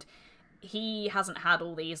well. And he hasn't had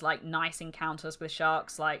all these like nice encounters with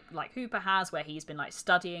sharks like Hooper has, where he's been like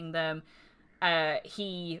studying them.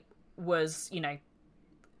 He was, you know,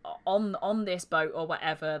 on this boat or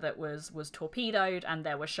whatever that was torpedoed, and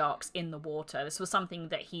there were sharks in the water. This was something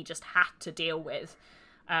that he just had to deal with.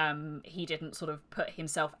 He didn't sort of put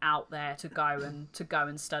himself out there to go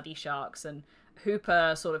and study sharks. And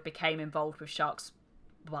Hooper sort of became involved with sharks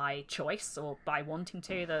by choice or by wanting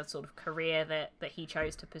to, the sort of career that he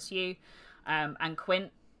chose to pursue. And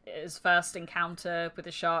Quint, his first encounter with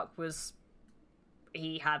a shark was,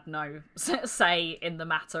 he had no say in the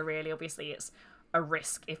matter, really. Obviously, it's a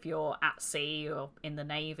risk if you're at sea or in the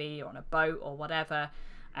Navy or on a boat or whatever.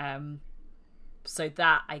 So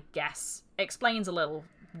that, I guess, explains a little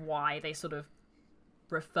why they sort of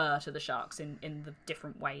refer to the sharks in the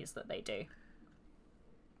different ways that they do.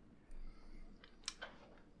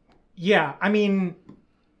 Yeah, I mean,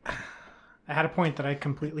 I had a point that I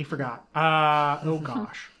completely forgot. Oh,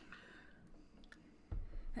 gosh.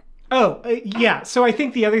 Yeah, so I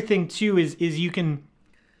think the other thing, too, is you can...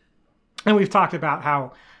 And we've talked about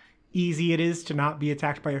how easy it is to not be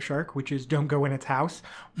attacked by a shark, which is don't go in its house.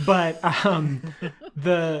 But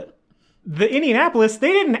the Indianapolis,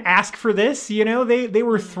 they didn't ask for this, you know? They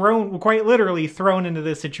were thrown, quite literally thrown into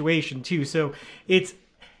this situation, too. So it's...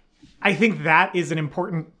 I think that is an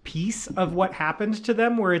important piece of what happened to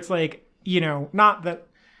them, where it's like, you know, not that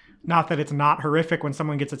it's not horrific when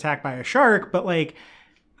someone gets attacked by a shark, but like,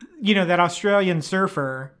 you know, that Australian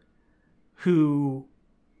surfer who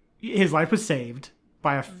his life was saved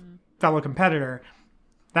by a fellow competitor.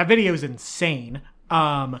 That video is insane.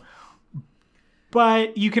 But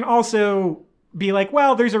you can also be like,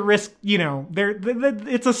 well, there's a risk, you know,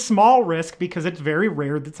 it's a small risk because it's very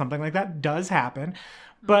rare that something like that does happen.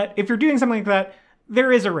 But if you're doing something like that,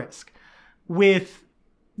 there is a risk. With,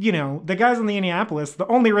 you know, the guys in the Indianapolis, the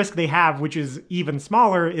only risk they have, which is even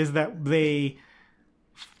smaller, is that they,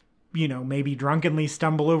 you know, maybe drunkenly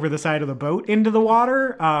stumble over the side of the boat into the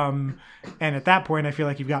water. And at that point, I feel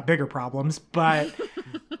like you've got bigger problems. But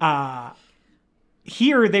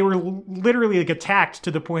here, they were literally like attacked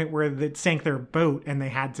to the point where it sank their boat and they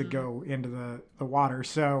had to go into the water.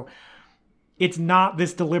 So it's not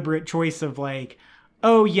this deliberate choice of like,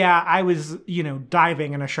 oh yeah, I was, you know,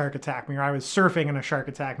 diving and a shark attacked me, or I was surfing and a shark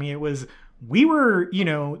attacked me. It was, we were, you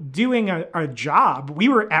know, doing a job. We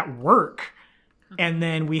were at work, and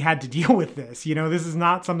then we had to deal with this. You know, this is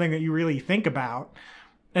not something that you really think about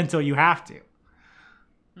until you have to.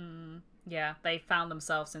 Yeah, they found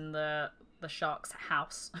themselves in the shark's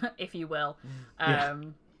house, if you will.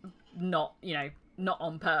 Not, you know, not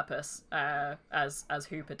on purpose, as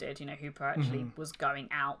Hooper did. You know, Hooper actually was going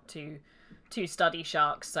out to study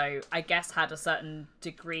sharks, so I guess had a certain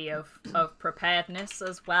degree of preparedness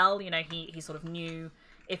as well. You know, he sort of knew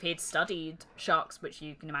if he'd studied sharks, which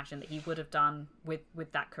you can imagine that he would have done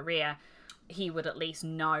with that career, he would at least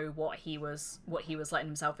know what he was letting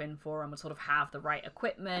himself in for, and would sort of have the right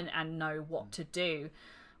equipment and know what to do,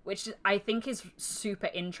 which I think is super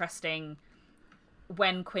interesting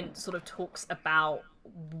when Quint sort of talks about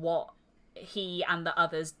what he and the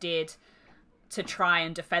others did to try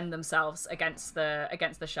and defend themselves against the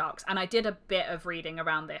sharks. And I did a bit of reading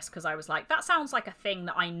around this because I was like, that sounds like a thing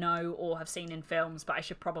that I know or have seen in films, but I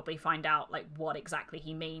should probably find out like what exactly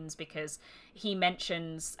he means, because he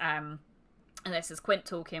mentions, and this is Quint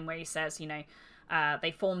talking, where he says, you know,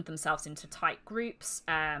 they formed themselves into tight groups,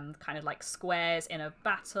 kind of like squares in a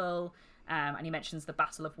battle, and he mentions the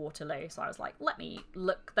Battle of Waterloo. So I was like, let me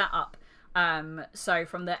look that up. So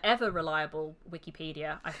from the ever reliable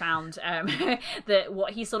Wikipedia, I found that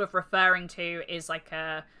what he's sort of referring to is like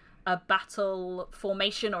a battle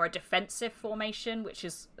formation or a defensive formation, which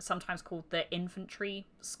is sometimes called the infantry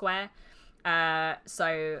square.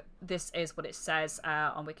 So this is what it says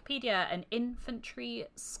on Wikipedia. An infantry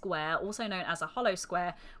square, also known as a hollow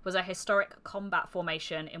square, was a historic combat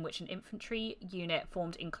formation in which an infantry unit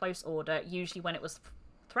formed in close order, usually when it was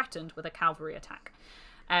threatened with a cavalry attack.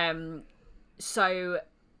 So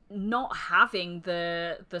not having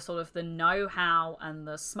the sort of the know-how and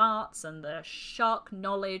the smarts and the shark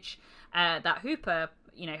knowledge that Hooper,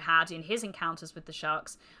 had in his encounters with the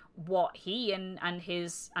sharks, what he and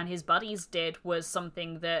his buddies did was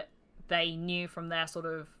something that they knew from their sort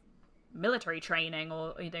of military training,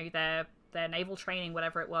 or their naval training,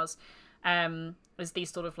 whatever it was, as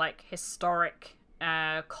these sort of like historic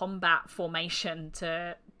combat formation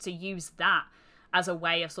to use that as a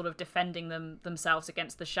way of sort of defending themselves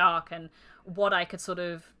against the shark. And what I could sort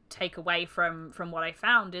of take away from what I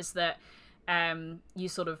found is that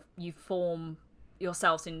you form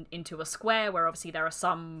yourselves into a square where obviously there are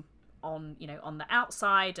some on the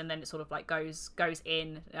outside, and then it sort of like goes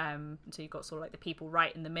in, so you've got sort of like the people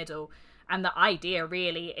right in the middle. And the idea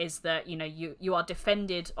really is that you are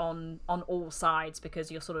defended on all sides,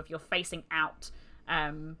 because you're facing out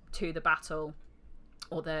to the battle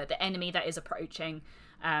or the enemy that is approaching.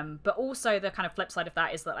 But also the kind of flip side of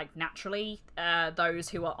that is that, like, naturally those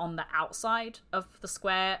who are on the outside of the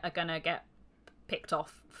square are gonna get picked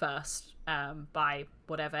off first by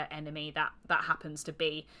whatever enemy that happens to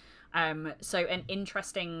be. So an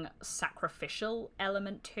interesting sacrificial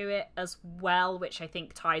element to it as well, which I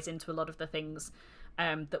think ties into a lot of the things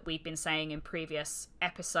that we've been saying in previous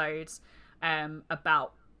episodes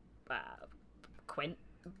about Quint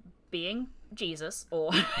being Jesus,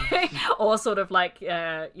 or or sort of like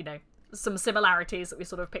some similarities that we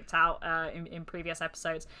sort of picked out in previous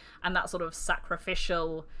episodes, and that sort of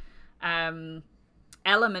sacrificial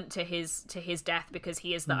element to his death, because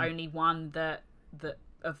he is the only one that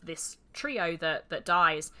of this trio that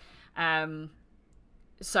dies.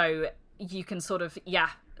 So you can sort of,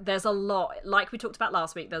 there's a lot, like we talked about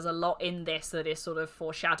last week, there's a lot in this that is sort of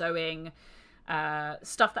foreshadowing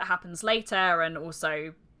stuff that happens later, and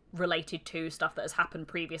also related to stuff that has happened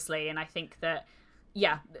previously. And I think that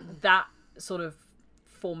that sort of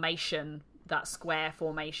formation, that square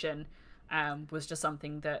formation, was just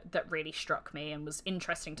something that really struck me and was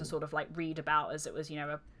interesting to sort of like read about, as it was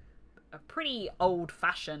a pretty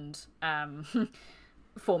old-fashioned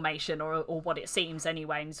formation, or what it seems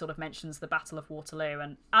anyway. And he sort of mentions the Battle of Waterloo,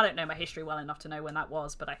 and I don't know my history well enough to know when that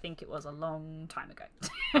was, but I think it was a long time ago.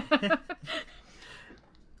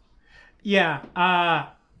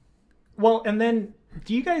 Well, and then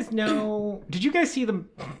did you guys see the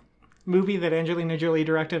movie that Angelina Jolie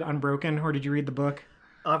directed, Unbroken, or did you read the book?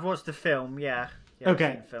 I've watched the film, yeah. Okay.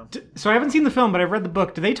 I've seen the film. So I haven't seen the film, but I've read the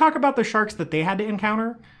book. Do they talk about the sharks that they had to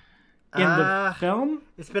encounter in the film?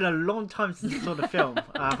 It's been a long time since I saw the film.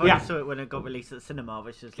 I only saw it when it got released at the cinema,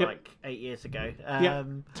 which was like 8 years ago.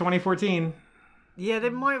 2014. Yeah, they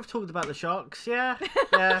might have talked about the sharks. Yeah.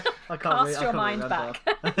 I can't Cast your mind remember.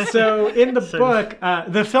 back. So in the book,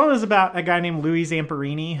 the film is about a guy named Louis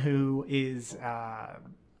Zamperini, who is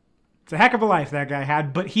it's a heck of a life that guy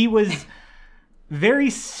had, but he was very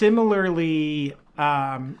similarly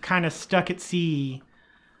kind of stuck at sea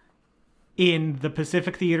in the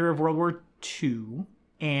Pacific theater of World War II,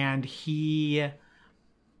 and he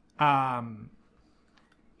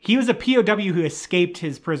was a POW who escaped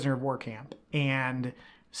his prisoner of war camp, and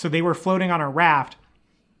so they were floating on a raft,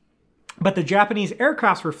 but the Japanese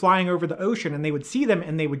aircrafts were flying over the ocean, and they would see them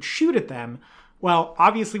and they would shoot at them. Well,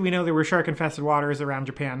 obviously we know there were shark-infested waters around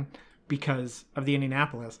Japan because of the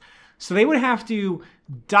Indianapolis. So they would have to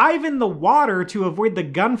dive in the water to avoid the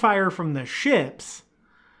gunfire from the ships.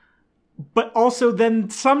 But also then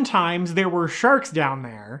sometimes there were sharks down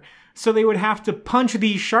there. So they would have to punch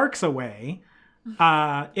these sharks away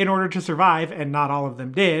in order to survive. And not all of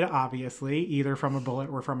them did, obviously, either from a bullet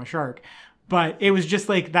or from a shark. But it was just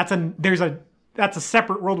like, that's a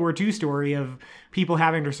separate World War II story of people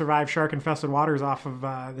having to survive shark-infested waters off of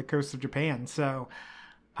the coast of Japan. So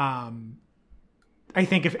I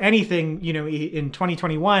think if anything, in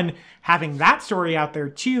 2021, having that story out there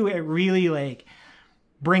too, it really like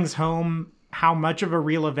brings home how much of a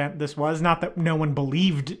real event this was. Not that no one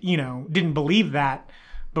didn't believe that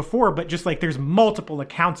before, but just like there's multiple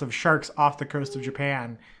accounts of sharks off the coast of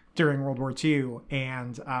Japan during World War II.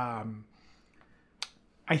 And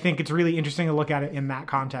I think it's really interesting to look at it in that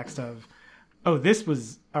context of, this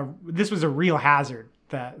was a real hazard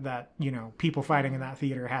that people fighting in that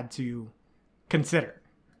theater had to consider.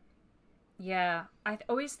 Yeah, I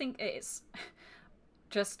always think it's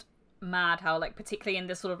just mad how, like, particularly in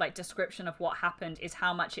this sort of like description of what happened, is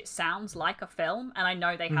how much it sounds like a film. And I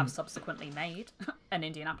know they have subsequently made an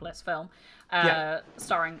Indianapolis film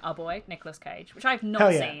starring our boy Nicolas Cage, which I've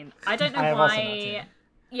not seen. I don't know I have why. also not seen it.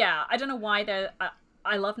 Yeah, I don't know why they're.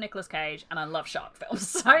 I love Nicolas Cage and I love shark films,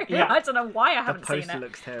 so I don't know why I haven't seen it. The poster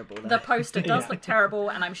looks terrible. The poster does look terrible,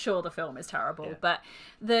 and I'm sure the film is terrible. Yeah. But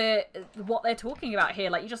what they're talking about here,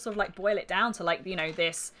 like, you just sort of like boil it down to, like, you know,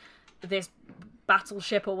 this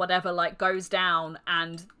battleship or whatever, like, goes down,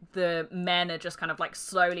 and the men are just kind of like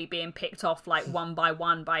slowly being picked off, like, one by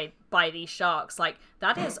one by these sharks. Like,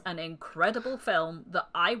 that is an incredible film that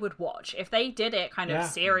I would watch if they did it kind of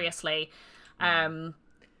seriously.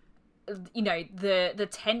 You know, the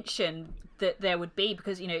tension that there would be,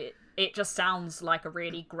 because, you know, it just sounds like a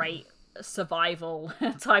really great survival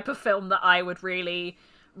type of film that I would really,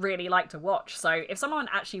 really like to watch. So if someone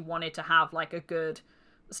actually wanted to have, like, a good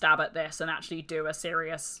stab at this and actually do a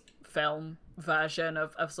serious film version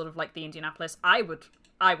of sort of like the Indianapolis, I would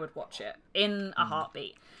watch it in a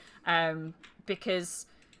heartbeat, because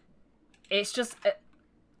it's just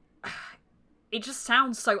it just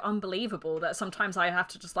sounds so unbelievable that sometimes I have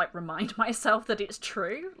to just, like, remind myself that it's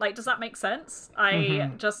true. Like, does that make sense?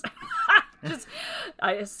 Is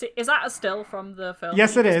that a still from the film?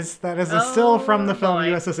 Yes, it is. That is a still from the film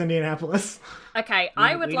USS Indianapolis. Okay,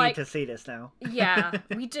 we need to see this now. Yeah,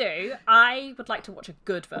 we do. I would like to watch a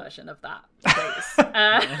good version of that, please.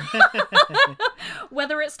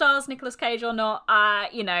 Whether it stars Nicolas Cage or not,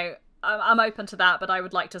 you know, I'm open to that, but I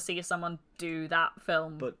would like to see someone do that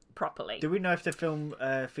film properly. Do we know if the film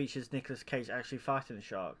features Nicolas Cage actually fighting a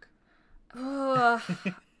shark?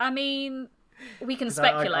 I mean, we can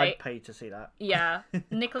speculate. I'd pay to see that. Yeah,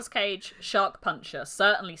 Nicolas Cage, Shark Puncher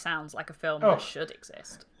certainly sounds like a film that should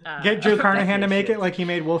exist. Get Joe Carnahan to make it like he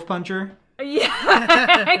made Wolf Puncher.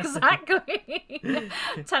 Yeah, exactly.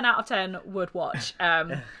 10 out of 10 would watch.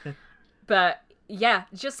 But yeah,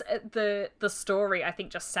 just the story, I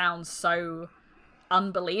think, just sounds so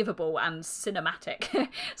unbelievable and cinematic.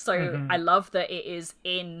 So I love that it is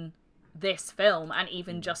in this film, and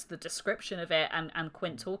even just the description of it and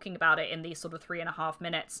Quint talking about it in these sort of 3.5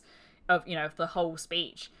 minutes of, you know, of the whole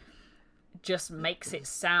speech just makes it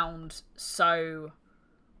sound so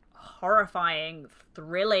horrifying,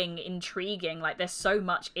 thrilling, intriguing. Like, there's so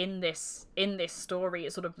much in this story.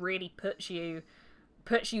 It sort of really puts you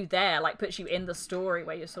there, like, puts you in the story,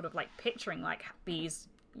 where you're sort of like picturing, like, these,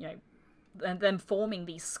 you know, and them forming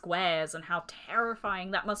these squares, and how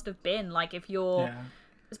terrifying that must have been. Like, if you're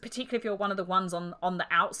particularly if you're one of the ones on the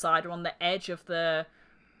outside or on the edge of the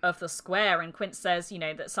square. And Quint says, you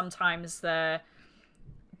know, that sometimes the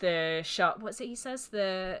shark, what's it he says,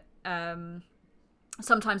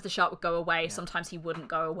 sometimes the shark would go away, sometimes he wouldn't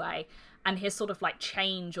go away, and his sort of like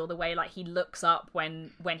change, or the way, like, he looks up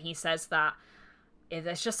when he says that,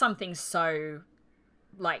 there's just something so,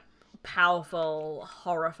 like, powerful,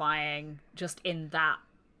 horrifying just in that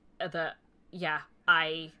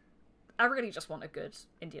I really just want a good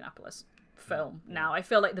Indianapolis film now. I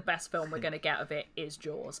feel like the best film we're going to get of it is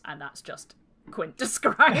Jaws, and that's just Quint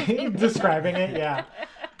describing it. Yeah.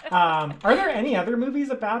 Are there any other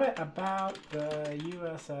movies about it, about the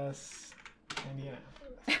USS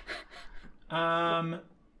Indianapolis?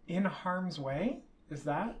 In Harm's Way, is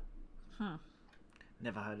that?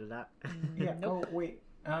 Never heard of that. Yeah. Nope. Oh wait.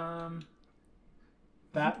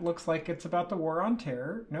 That looks like it's about the War on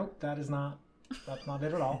Terror. Nope, that's not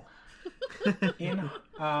it at all.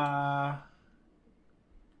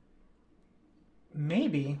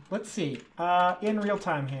 Maybe. Let's see. In real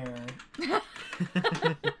time here.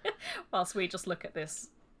 Whilst we just look at this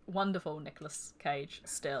wonderful Nicolas Cage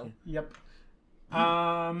still. Yep.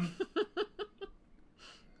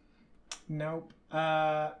 Nope.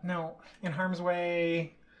 No. In Harm's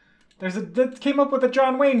Way. That came up with a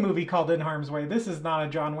John Wayne movie called In Harm's Way. This is not a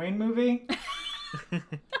John Wayne movie.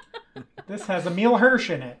 This has Emile Hirsch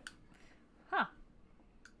in it.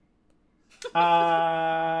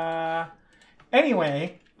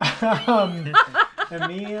 Anyway,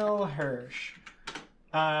 Emile Hirsch.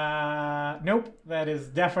 Nope, that is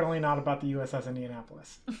definitely not about the USS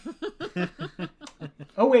Indianapolis.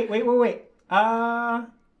 Oh, wait.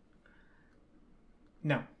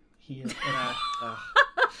 No, he is.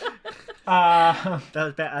 That was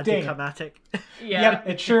a bit anticlimactic. Yeah. Yep,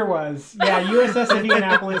 it sure was. Yeah, USS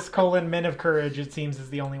Indianapolis, Men of Courage, it seems, is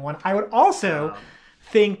the only one. I would also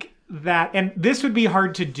think that, and this would be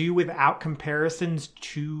hard to do without comparisons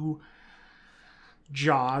to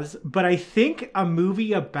Jaws, but I think a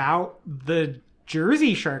movie about the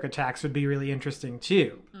Jersey shark attacks would be really interesting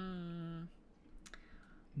too.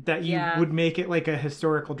 that you would make it like a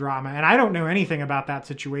historical drama. And I don't know anything about that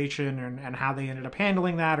situation and how they ended up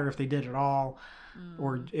handling that, or if they did at all,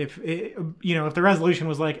 or if it, if the resolution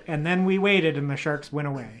was like, and then we waited and the sharks went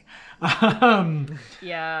away.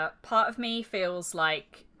 Yeah, part of me feels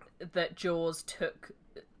like that Jaws took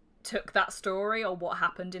that story or what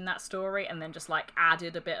happened in that story and then just like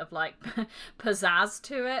added a bit of like pizzazz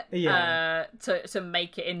to it to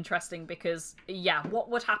make it interesting, because what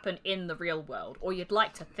would happen in the real world, or you'd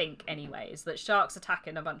like to think anyways, that sharks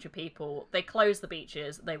attacking a bunch of people, they close the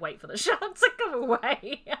beaches, they wait for the shark to come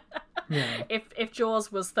away. If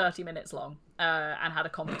Jaws was 30 minutes long and had a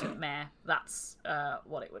competent mayor, that's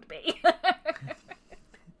what it would be.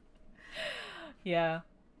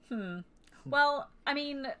 Well, I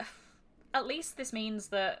mean, at least this means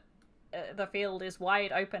that the field is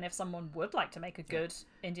wide open if someone would like to make a good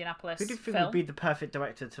Indianapolis Who do you think film. would be the perfect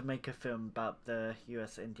director to make a film about the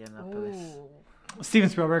US Indianapolis? Ooh. Steven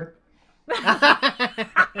Spielberg.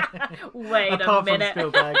 Wait Apart a minute.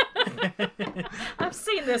 from Spielberg. I've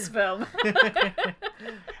seen this film.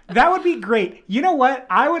 That would be great. You know what?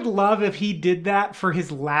 I would love if he did that for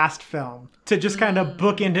his last film, to just kind of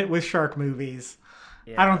bookend it with shark movies.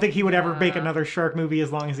 I don't think he would ever make another shark movie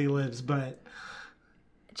as long as he lives, but...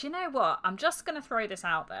 Do you know what? I'm just going to throw this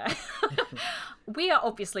out there. We are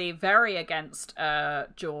obviously very against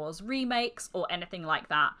Jaws remakes or anything like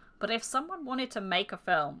that, but if someone wanted to make a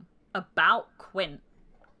film about Quint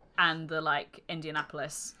and the, like,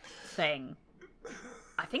 Indianapolis thing,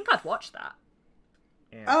 I think I'd watch that.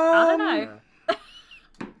 Yeah. I don't know.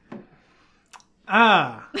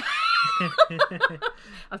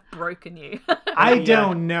 I've broken you. I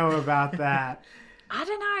don't know about that. I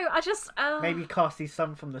don't know. I just Maybe Cassie's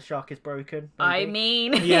son from The Shark is Broken. I maybe.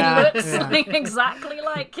 mean, Yeah, he looks exactly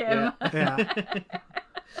like him.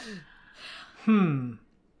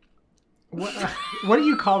 What do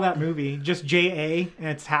you call that movie? Just J.A. and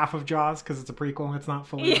it's half of Jaws because it's a prequel. It's not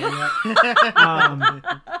fully there yet.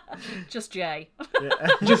 Just Jay.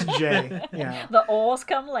 Just J. Yeah. The oars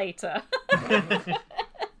come later.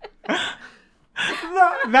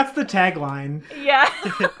 That's the tagline. Yeah.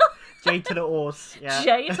 J to the oars. Yeah.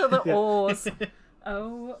 Jay to the oars.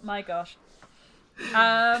 Oh my gosh.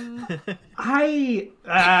 I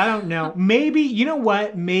don't know. Maybe, you know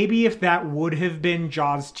what? Maybe if that would have been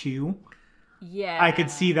Jaws 2, I could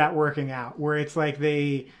see that working out. Where it's like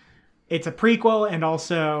it's a prequel and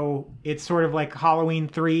also it's sort of like Halloween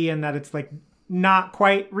 3 and that it's like not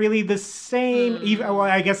quite really the same. Even, well,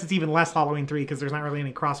 I guess it's even less Halloween 3 because there's not really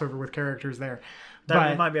any crossover with characters there.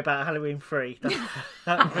 Don't remind me about Halloween 3.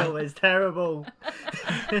 That film is terrible.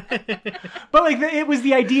 But like it was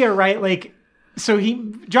the idea, right? Like, so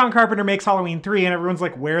John Carpenter makes Halloween 3 and everyone's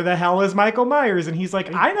like, where the hell is Michael Myers? And he's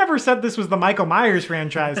like, I never said this was the Michael Myers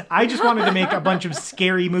franchise. I just wanted to make a bunch of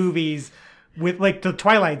scary movies with like the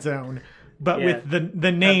Twilight Zone, but with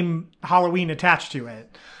the name Halloween attached to it.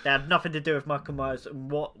 That had nothing to do with Michael Myers in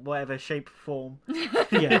whatever shape or form.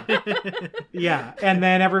 Yeah. Yeah. And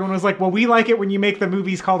then everyone was like, well, we like it when you make the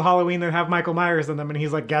movies called Halloween that have Michael Myers in them. And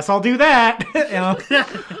he's like, guess I'll do that.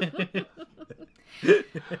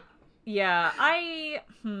 Yeah, I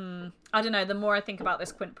don't know. The more I think about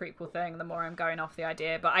this Quint prequel thing, the more I'm going off the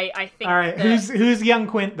idea. But I think. All right, that, who's young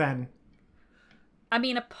Quint then? I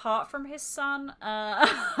mean, apart from his son,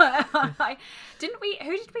 who did we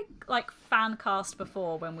like fan cast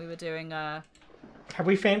before when we were doing Have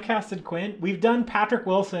we fan casted Quint? We've done Patrick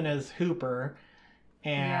Wilson as Hooper,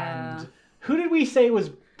 and who did we say was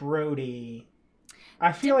Brody?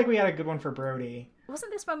 I feel like we had a good one for Brody.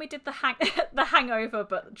 Wasn't this when we did the Hangover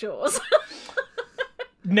but Jaws?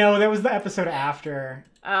 No, that was the episode after.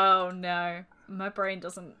 Oh no, my brain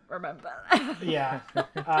doesn't remember. Yeah.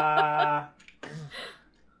 I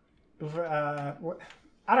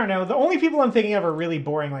don't know. The only people I'm thinking of are really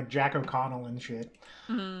boring, like Jack O'Connell and shit.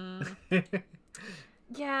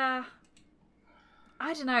 Yeah.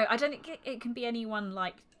 I don't know. I don't think it can be anyone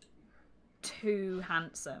like too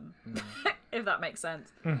handsome, if that makes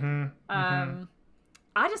sense.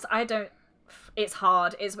 I don't. It's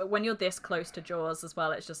hard. It's when you're this close to Jaws as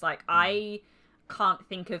well. It's just like I can't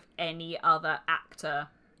think of any other actor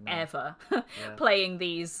ever playing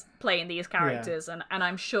these characters, and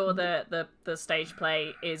I'm sure the stage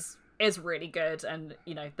play is really good, and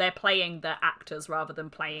you know they're playing the actors rather than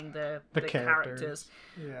playing the characters.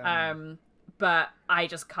 Yeah. But I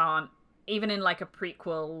just can't. Even in like a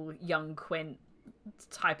prequel young Quint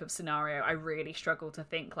type of scenario, I really struggle to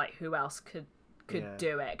think like who else could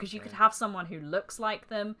do it, because you could have someone who looks like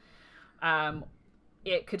them.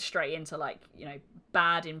 It could stray into like, you know,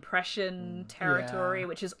 bad impression territory,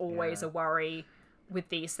 which is always a worry with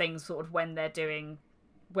these things, sort of when they're doing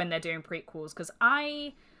when they're doing prequels, because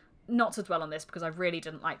not to dwell on this because I really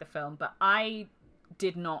didn't like the film, but I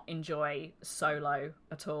did not enjoy Solo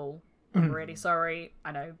at all. I'm really sorry.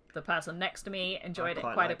 I know the person next to me enjoyed it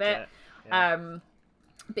quite a bit. Yeah.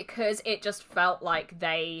 Because it just felt like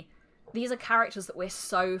these are characters that we're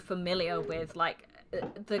so familiar with. Like,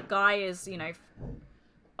 the guy is, you know,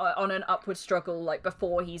 on an upward struggle, like,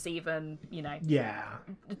 before he's even, you know,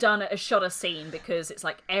 shot a scene, because it's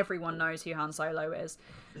like everyone knows who Han Solo is.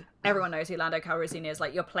 Everyone knows who Lando Calrissian is.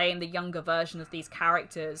 Like, you're playing the younger version of these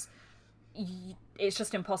characters. It's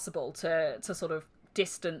just impossible to sort of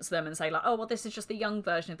distance them and say, like, oh, well, this is just the young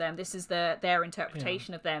version of them. This is their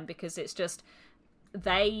interpretation of them, because it's just,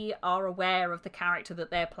 they are aware of the character that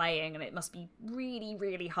they're playing, and it must be really,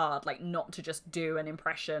 really hard, like, not to just do an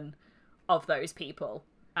impression of those people.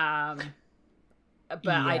 But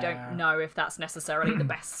I don't know if that's necessarily the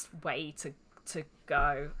best way to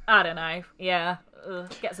go. I don't know. Yeah,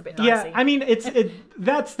 gets a bit dicey. Yeah, I mean,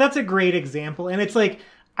 that's a great example, and it's like,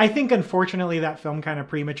 I think unfortunately that film kind of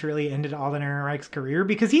prematurely ended Alden Ehrenreich's career,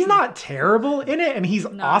 because he's not terrible in it, and he's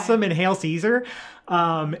awesome in Hail Caesar,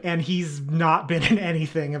 and he's not been in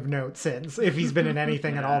anything of note since, if he's been in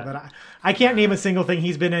anything at all. But I can't name a single thing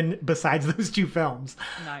he's been in besides those two films.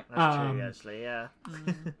 No, that's true, actually. Yeah.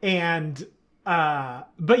 And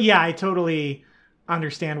but yeah, I totally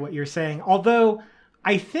understand what you're saying. Although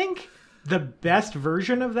I think the best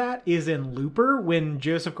version of that is in Looper, when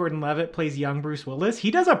Joseph Gordon-Levitt plays young Bruce Willis.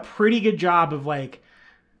 He does a pretty good job of, like,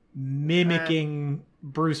 mimicking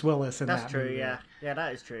Bruce Willis in that movie. That's true, yeah. Yeah,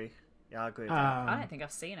 that is true. Yeah, I agree with that. I don't think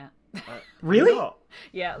I've seen it. Really?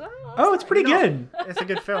 Yeah. Oh, it's pretty good. It's a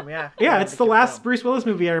good film, yeah. Yeah, it's the last Bruce Willis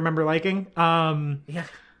movie I remember liking. Yeah.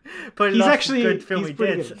 But he's actually good film he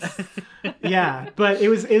did. Good. Yeah, but it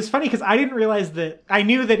was funny because I didn't realize that. I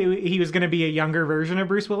knew that he was going to be a younger version of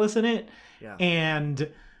Bruce Willis in it, and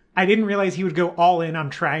I didn't realize he would go all in on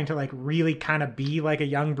trying to, like, really kind of be like a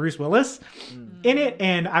young Bruce Willis in it.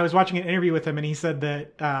 And I was watching an interview with him, and he said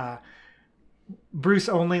that Bruce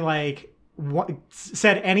only, like,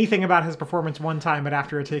 said anything about his performance one time, but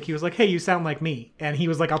after a take he was like, "Hey, you sound like me," and he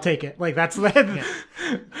was like, "I'll take it." Like, that's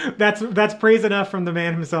that's praise enough from the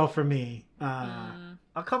man himself for me.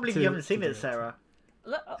 I can't believe you haven't seen it, Sarah.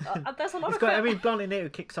 Look, there's a lot it's of got Emily Blunt in it who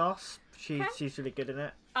kicks ass. She's really good in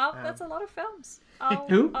it. There's a lot of films.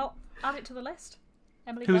 Who? I'll add it to the list.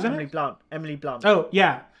 Who's in it? Emily Blunt. Oh,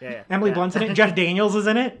 yeah. Emily Blunt's in it. Jeff Daniels is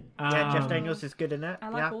in it. Yeah, Jeff Daniels is good in it. I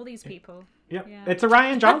like all these people. Yep. Yeah. It's a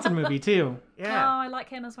Rian Johnson movie, too. Yeah. Oh, I like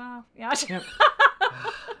him as well. Yeah.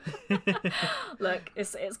 Look,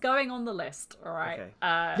 it's going on the list, all right? Okay.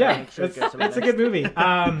 Yeah, sure it's a good movie.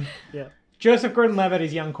 Yeah. Joseph Gordon-Levitt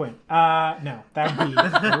is young Quint. No, that would be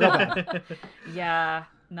real bad. Yeah.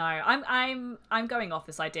 No, I'm going off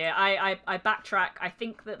this idea. I backtrack. I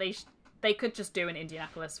think that they could just do an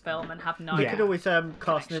Indianapolis film and have no. You could always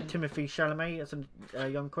cast Timothy Chalamet as a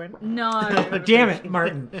young Quinn. No. Damn it,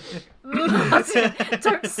 Martin.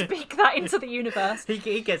 Don't speak that into the universe.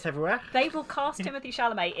 He gets everywhere. They will cast Timothy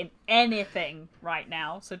Chalamet in anything right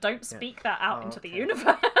now, so don't speak that out into the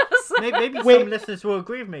universe. Maybe some listeners will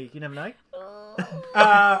agree with me. You never know.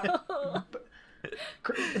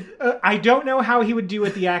 I don't know how he would do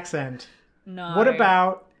with the accent. No. What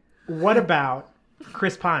about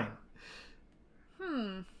Chris Pine?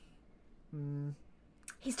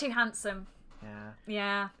 He's too handsome. Yeah.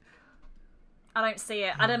 Yeah. I don't see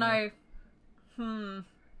it. I don't know.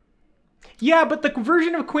 Yeah, but the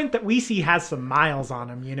version of Quint that we see has some miles on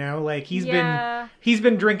him, you know? Like, he's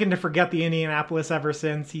been drinking to forget the Indianapolis ever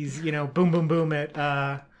since. He's, you know, boom boom boom at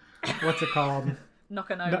what's it called?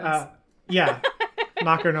 Knocker Nolans. Yeah.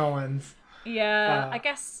 Knocker Nolans. Yeah, I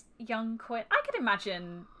guess young Quint. I could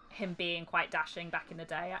imagine him being quite dashing back in the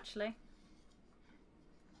day, actually.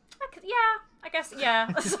 I guess.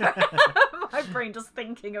 Sorry. My brain just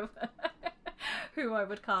thinking of who I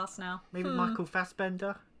would cast now. Maybe Michael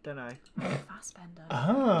Fassbender? Don't know. Fassbender.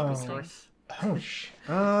 Oh.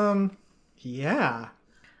 Yeah.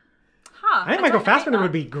 Huh. I think Michael Fassbender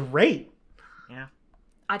would be great. Yeah.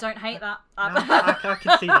 I don't hate that. No, I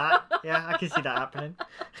can see that. Yeah, I can see that happening.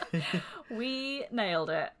 We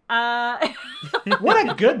nailed it. What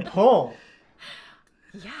a good pull.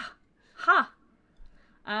 Yeah. Huh.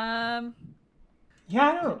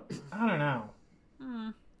 Yeah, I don't know.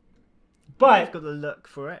 But He's got the look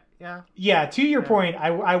for it. Yeah. Yeah, to your point,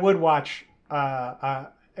 I would watch an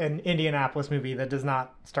Indianapolis movie that does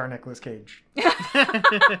not star Nicolas Cage.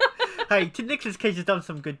 Hey, Nicolas Cage has done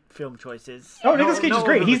some good film choices. Oh, Nicolas Cage is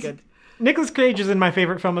great. Nicolas Cage is in my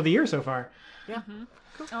favorite film of the year so far. Yeah.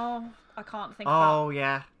 Oh, I can't think about... Oh,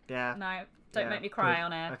 yeah. No. Don't Yeah, make me cry good.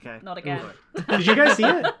 on air. Okay. Not again. Did you guys see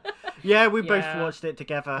it? Yeah, we both Yeah. watched it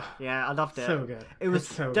together. Yeah, I loved it. So good. It was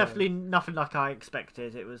It's so good. definitely nothing like I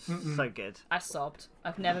expected. It was so good. I sobbed.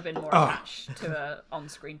 I've never been more Oh. attached to a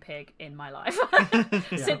on-screen pig in my life.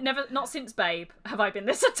 Not since Babe have I been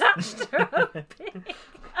this attached to a pig.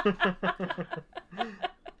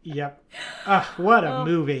 Yep. What a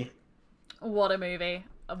movie. What a movie.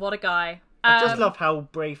 What a guy. I just love how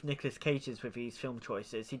brave Nicolas Cage is with his film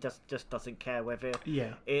choices. He just doesn't care whether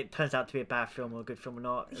Yeah. it turns out to be a bad film or a good film or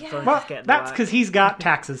not. Yeah. As long as Well, it's getting that's the because he's got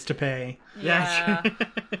taxes to pay. Yeah.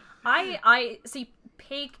 Yeah. I see.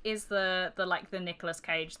 Pig is the Nicolas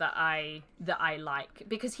Cage that I like,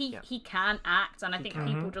 because he can act, and I think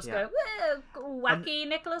people just Yeah. go, whoa, wacky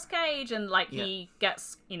Nicolas Cage, and like he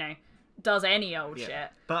gets, does any old shit.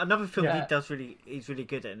 But another film Yeah. he's really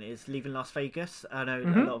good in is Leaving Las Vegas. I know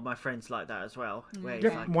Mm-hmm. a lot of my friends like that as well. Where he's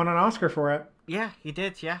Yep. like, Won an Oscar for it. yeah, he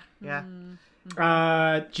did. Yeah.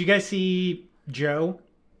 Did you guys see Joe?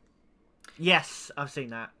 Yes, I've seen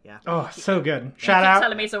that. Yeah. Oh, so good. Shout Keep out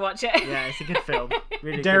telling me to watch it. Yeah, it's a good film.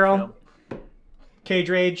 Really Daryl. good film. Cage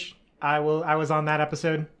Rage. I was on that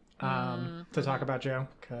episode to talk about Joe,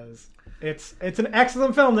 because it's an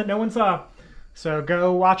excellent film that no one saw. So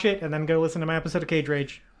go watch it and then go listen to my episode of Cage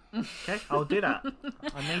Rage. Okay, I'll do that.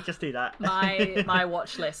 I may just do that. My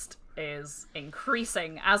watch list is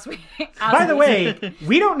increasing as we. By the way,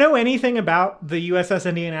 we don't know anything about the USS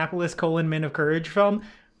Indianapolis: Men of Courage film.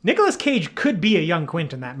 Nicolas Cage could be a young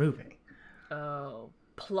Quint in that movie. Oh,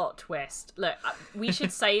 plot twist. Look, we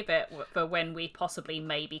should save it for when we possibly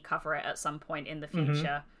maybe cover it at some point in the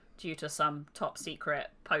future, due to some top secret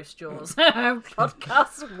post-Jaws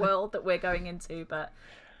podcast world that we're going into. But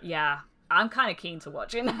yeah, I'm kind of keen to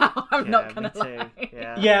watch it now. I'm not going to lie.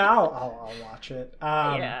 Yeah. Yeah, I'll watch it.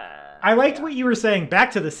 Yeah. I liked what you were saying.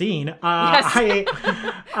 Back to the scene. Yes.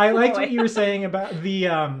 I liked what you were saying about the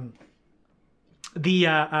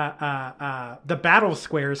battle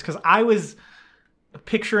squares, because I was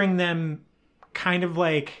picturing them kind of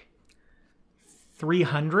like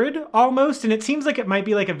 300 almost, and it seems like it might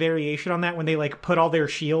be like a variation on that when they like put all their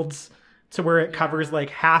shields to where it covers like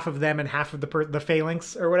half of them and half of the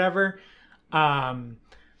phalanx or whatever.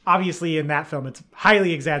 Obviously in that film it's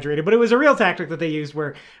highly exaggerated, but it was a real tactic that they used,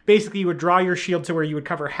 where basically you would draw your shield to where you would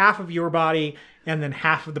cover half of your body and then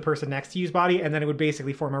half of the person next to you's body, and then it would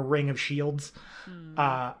basically form a ring of shields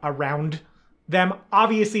around them.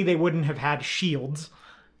 Obviously they wouldn't have had shields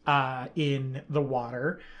in the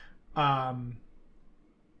water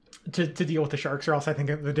to deal with the sharks, or else I think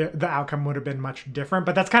the outcome would have been much different.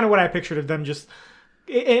 But that's kind of what I pictured of them, just,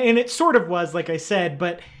 and it sort of was, like I said,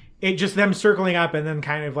 but it just them circling up and then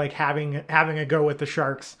kind of like having a go with the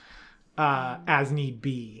sharks as need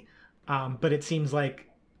be. But it seems like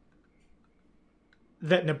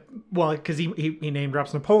that, because he name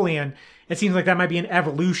drops Napoleon, it seems like that might be an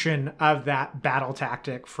evolution of that battle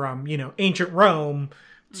tactic from, ancient Rome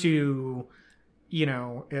to,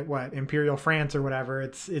 Imperial France or whatever.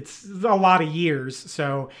 It's a lot of years.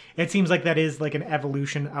 So it seems like that is like an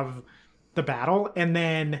evolution of the battle. And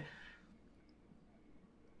then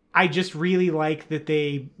I just really like that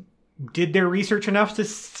they did their research enough to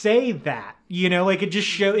say that,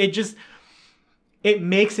 it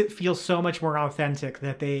makes it feel so much more authentic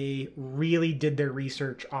that they really did their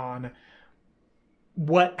research on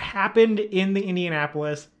what happened on the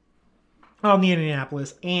Indianapolis,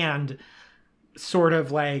 and sort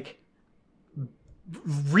of like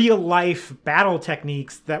real life battle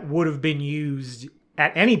techniques that would have been used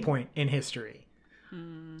at any point in history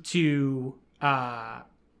to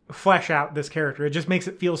flesh out this character. It just makes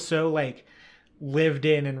it feel so like lived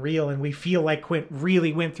in and real, and we feel like Quint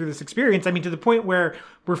really went through this experience. I mean, to the point where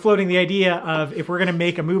we're floating the idea of, if we're going to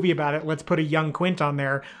make a movie about it, let's put a young Quint on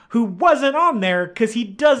there who wasn't on there because he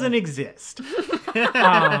doesn't exist.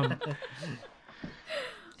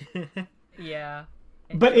 Yeah.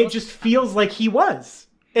 But it just feels like he was.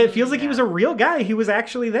 It feels like he was a real guy who was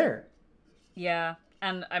actually there. Yeah,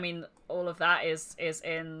 and I mean, all of that is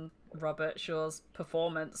in Robert Shaw's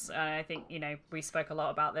performance. I think, we spoke a lot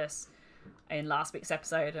about this in last week's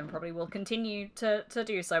episode, and probably will continue to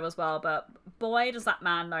do so as well. But boy, does that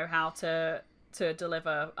man know how to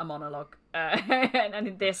deliver a monologue. And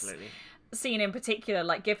in this Absolutely. scene in particular,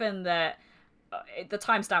 like, given that the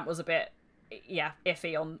timestamp was a bit,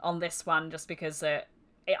 iffy on this one, just because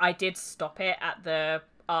I did stop it at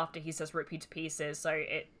after he says "rip you to pieces," so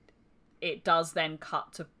it does then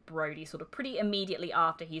cut to Brody sort of pretty immediately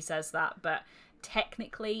after he says that. But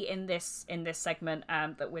technically in this segment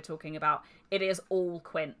that we're talking about, it is all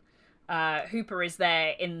Quint. Hooper is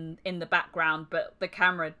there in the background, but the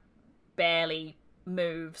camera barely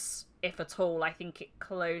moves if at all. I think it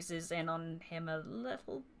closes in on him a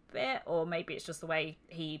little bit, or maybe it's just the way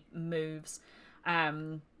he moves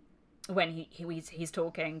when he's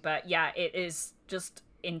talking. But yeah, it is just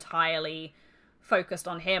entirely focused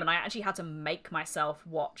on him, and I actually had to make myself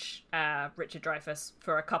watch Richard Dreyfuss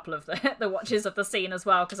for a couple of the watches of the scene as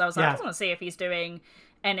well, because I was like, I just want to see if he's doing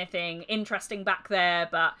anything interesting back there,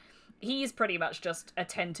 but he's pretty much just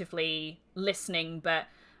attentively listening. But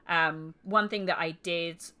one thing that I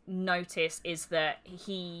did notice is that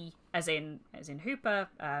he, as in Hooper,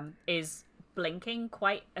 is blinking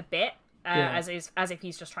quite a bit, as if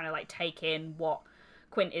he's just trying to like take in what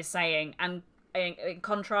Quint is saying, and in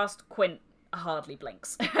contrast, Quint hardly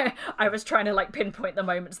blinks. I was trying to like pinpoint the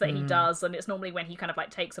moments that he does, and it's normally when he kind of like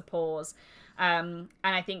takes a pause, and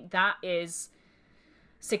I think that is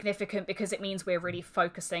significant because it means we're really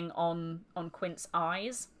focusing on Quint's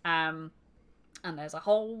eyes, and there's a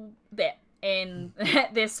whole bit in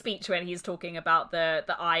this speech when he's talking about the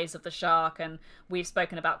eyes of the shark, and we've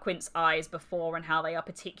spoken about Quint's eyes before and how they are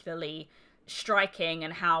particularly striking,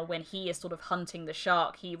 and how when he is sort of hunting the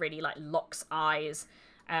shark, he really like locks eyes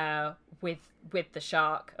with the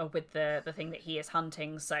shark, or with the thing that he is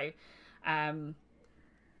hunting. So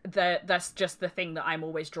that's just the thing that I'm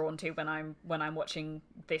always drawn to when I'm watching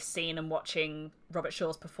this scene and watching Robert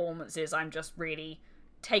Shaw's performances. I'm just really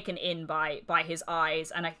taken in by his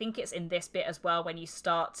eyes, and I think it's in this bit as well when you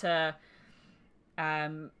start to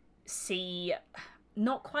see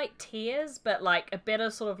not quite tears, but like a bit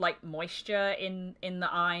of sort of like moisture in the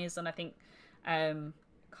eyes. And I think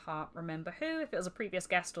can't remember who, if it was a previous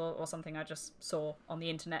guest or something I just saw on the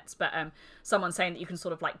internet, but someone saying that you can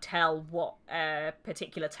sort of like tell what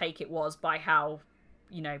particular take it was by how,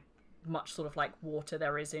 you know, much sort of like water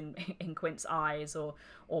there is in Quint's eyes, or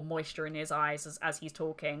moisture in his eyes as he's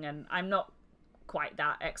talking. And I'm not quite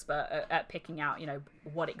that expert at picking out, you know,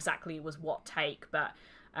 what exactly was what take, but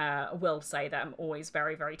I will say that I'm always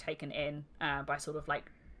very, very taken in by sort of like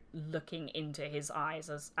looking into his eyes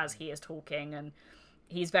as he is talking. And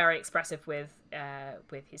he's very expressive with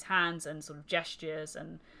his hands and sort of gestures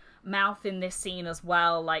and mouth in this scene as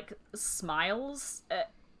well, like smiles,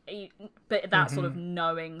 but that sort of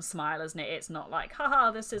knowing smile, isn't it? It's not like,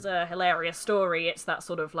 haha, this is a hilarious story. It's that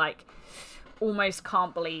sort of like almost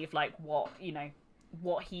can't believe like what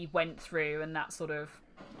he went through, and that sort of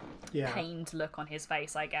pained look on his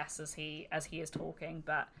face, I guess, as he is talking.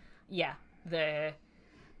 But yeah, the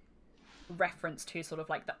reference to sort of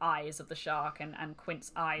like the eyes of the shark and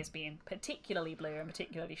Quint's eyes being particularly blue and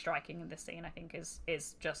particularly striking in this scene, I think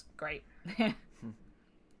is just great.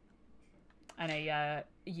 I know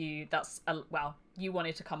you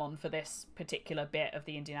wanted to come on for this particular bit of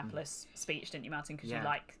the Indianapolis speech, didn't you, Martin? Because you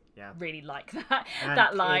really like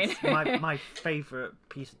that line. It's my favourite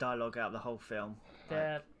piece of dialogue out of the whole film.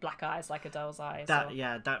 The black eyes like a doll's eyes.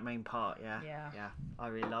 That main part, I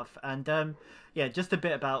really love. And just a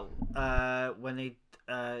bit about when he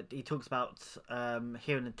talks about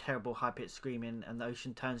hearing a terrible high-pitched screaming and the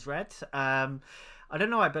ocean turns red. I don't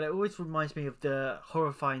know why, but it always reminds me of the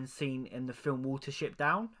horrifying scene in the film Watership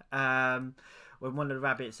Down, when one of the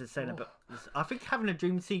rabbits is saying about, I think, having a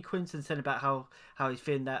dream sequence and saying about how he's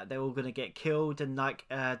feeling that they're all going to get killed, and like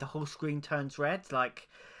the whole screen turns red, like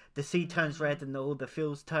the sea turns red and all the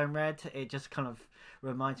fields turn red. It just kind of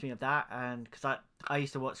reminds me of that. And because I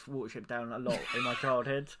used to watch Watership Down a lot in my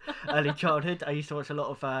early childhood. I used to watch a lot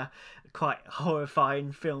of quite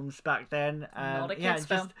horrifying films back then. Not a kid's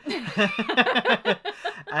film.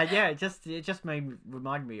 It just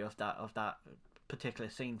remind me of that particular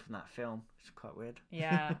scene from that film. It's quite weird.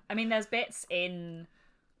 Yeah, I mean, there's bits in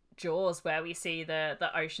Jaws where we see the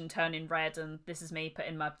ocean turning red, and this is me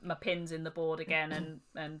putting my pins in the board again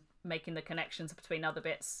and making the connections between other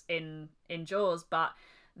bits in Jaws. But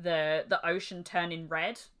the ocean turning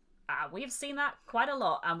red, we've seen that quite a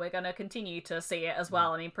lot, and we're going to continue to see it as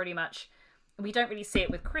well. I mean, pretty much we don't really see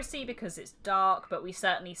it with Chrissy because it's dark, but we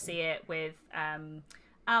certainly see it with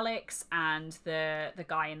Alex and the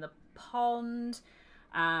guy in the pond,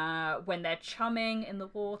 when they're chumming in the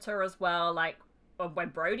water as well, like when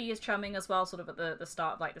Brody is chumming as well, sort of at the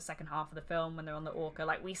start of like the second half of the film when they're on the orca.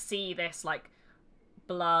 Like we see this like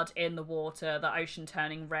blood in the water, the ocean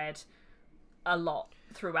turning red a lot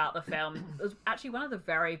throughout the film. It was actually one of the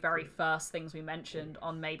very, very first things we mentioned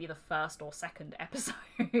on maybe the first or second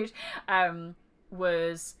episode,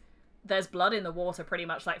 was there's blood in the water pretty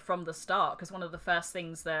much like from the start, because one of the first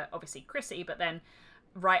things that, obviously Chrissy, but then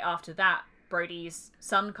right after that, Brody's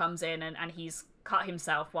son comes in and he's cut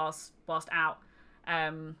himself whilst out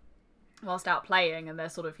playing, and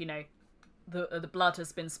there's sort of, you know, the blood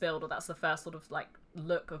has been spilled, or that's the first sort of like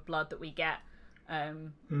look of blood that we get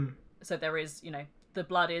so there is, the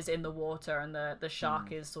blood is in the water, and the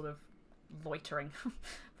shark is sort of loitering,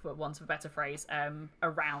 for want of a better phrase,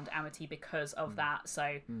 around Amity because of that.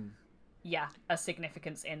 So, yeah, a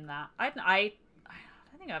significance in that. I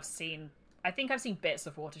think I've seen bits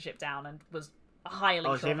of Watership Down and was highly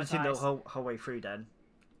traumatized. So you haven't seen the whole way through then?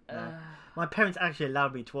 My parents actually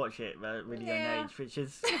allowed me to watch it at a really young age, which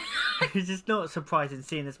is it's just not surprising,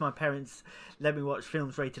 seeing as my parents let me watch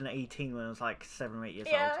films rated at 18 when I was like 7 or 8 years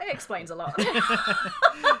old. Yeah, it explains a lot.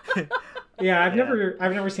 Yeah, I've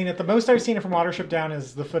never seen it. The most I've seen it from Watership Down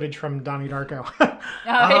is the footage from Donnie Darko.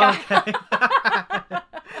 Okay.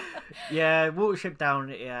 Yeah, Watership Down,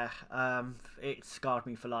 it scarred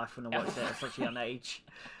me for life when I watched it at such a young age.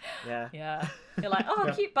 Yeah. Yeah. You're like,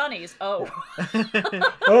 oh, cute bunnies. Oh.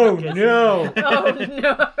 Oh, no. Oh,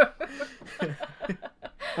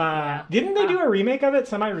 no. Didn't they do a remake of it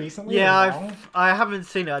semi-recently? Yeah, I haven't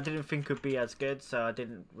seen it. I didn't think it would be as good, so I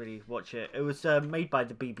didn't really watch it. It was made by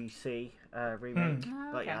the BBC remake,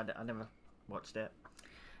 but yeah, I never watched it.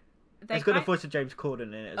 It's got the voice of James Corden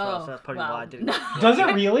in it as well, so that's probably why I didn't. Does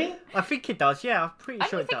it really? I think it does. Yeah, I'm pretty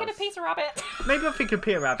sure it does. I'm thinking of Peter Rabbit. Maybe I'm thinking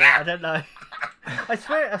Peter Rabbit. I don't know. I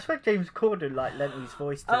swear James Corden lent his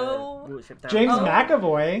voice to Watership Down. James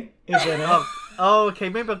McAvoy is in it. Oh, okay.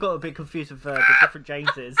 Maybe I got a bit confused with the different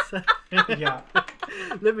Jameses. Yeah.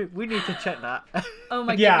 We need to check that. Oh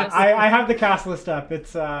my yeah, goodness. I have the cast list up.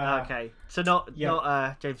 It's okay. So not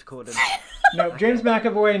James Corden. No, James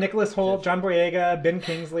McAvoy, Nicholas Hoult, John Boyega, Ben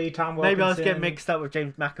Kingsley, Tom Wilkinson. Maybe I was getting mixed up with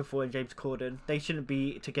James McAvoy and James Corden. They shouldn't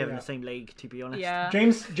be together in the same league, to be honest. Yeah.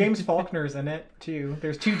 James Faulkner's in it too.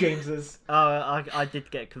 There's 2 Jameses. Oh, I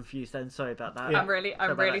did get confused then. Sorry about that. I'm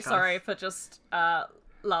really sorry for just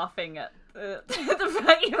laughing at the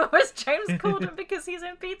fact you was James Corden because he's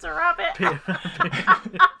in Peter Rabbit.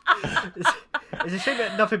 It's a shame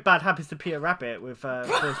that nothing bad happens to Peter Rabbit with voiced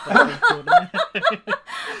by James Corden.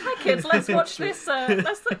 Hi kids, let's watch this.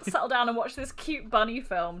 Let's settle down and watch this cute bunny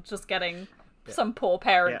film. Just getting some poor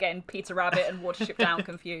parent getting Peter Rabbit and Watership Down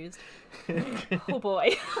confused. Oh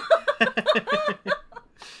boy.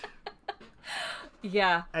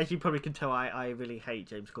 Yeah. As you probably can tell, I really hate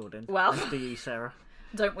James Corden. Well, as do you, Sarah?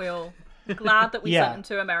 Don't we all? Glad that we sent him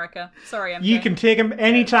to America. Sorry, MJ. You can take him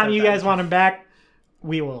anytime you guys want him back.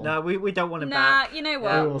 We will. No, we don't want him back. Nah, you know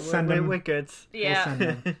what? We will send him. We're good. Yeah. We'll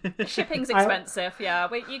send him. Shipping's expensive. Yeah,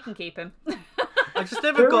 you can keep him. I just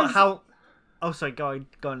never got how... Oh, sorry, go on,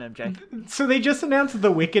 MJ. So they just announced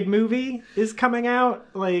the Wicked movie is coming out.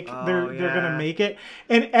 Like, they're going to make it.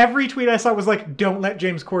 And every tweet I saw was like, don't let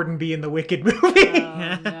James Corden be in the Wicked movie.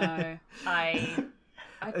 Oh, no.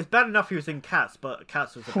 It's bad enough he was in Cats, but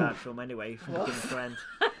Cats was a bad film anyway, from beginning to end.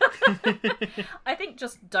 I think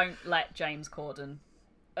just don't let James Corden.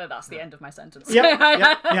 That's the end of my sentence. Yep.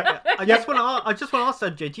 I just want to ask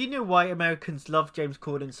MJ, do you know why Americans love James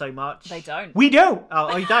Corden so much? They don't. We don't.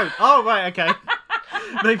 Oh, you don't? Oh, right, okay.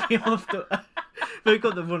 Maybe I've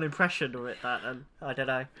got the wrong impression of it, and I don't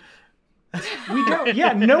know. We don't.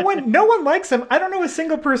 Yeah, no one likes him. I don't know a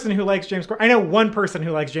single person who likes James Corden. I know one person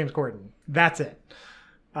who likes James Corden. That's it.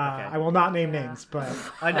 I will not name names, but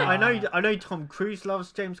I know Tom Cruise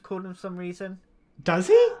loves James Corden for some reason. Does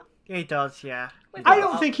he? Yeah, he does. Yeah. I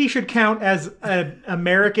don't think he should count as an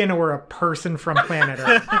American or a person from planet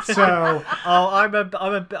Earth. So, I'm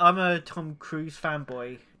a Tom Cruise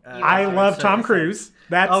fanboy. I love Tom Cruise.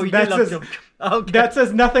 That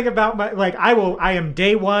says nothing about my I am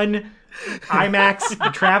day one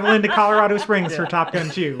IMAX traveling to Colorado Springs for Top Gun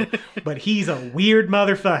 2, but he's a weird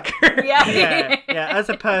motherfucker. Yeah. As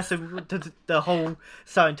a person, the whole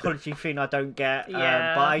Scientology thing I don't get. But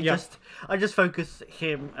I just focus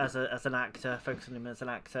him as an actor. Focus on him as an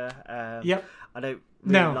actor. I don't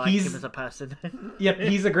really like him as a person. Yep,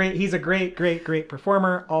 he's a great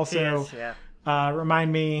performer. Also,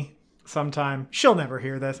 remind me sometime. She'll never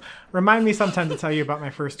hear this. Remind me sometime to tell you about my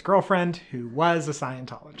first girlfriend who was a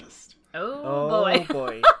Scientologist. Oh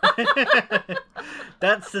boy.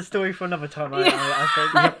 That's the story for another time, I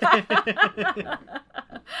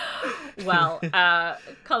think. Well,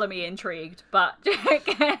 colour me intrigued, but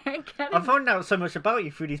I've found out so much about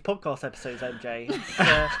you through these podcast episodes, MJ.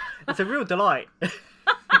 It's a real delight.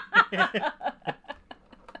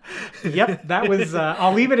 Yep, that was.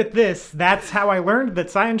 I'll leave it at this. That's how I learned that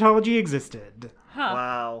Scientology existed. Huh.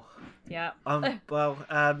 Wow. Yeah. How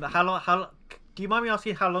long? Do you mind me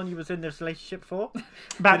asking how long you was in this relationship for?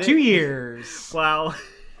 About 2 years. Wow.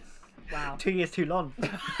 2 years too long.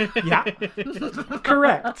 Yeah.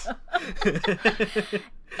 Correct.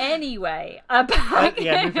 Anyway,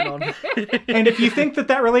 moving on. And if you think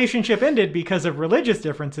that relationship ended because of religious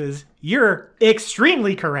differences, you're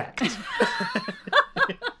extremely correct.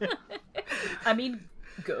 I mean,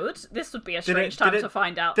 good. This would be a strange time to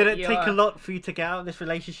find out. Did it take a lot for you to get out of this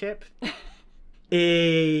relationship?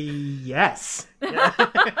 Yes.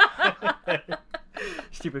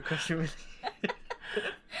 Stupid question, really.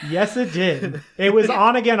 Yes, it did. It was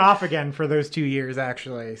on again, off again for those 2 years,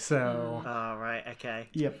 actually. So. Oh, right. Okay.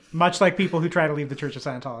 Yep. Much like people who try to leave the Church of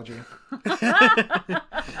Scientology.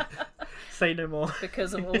 Say no more.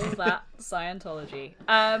 Because of all of that Scientology.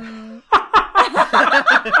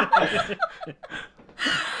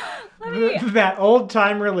 That old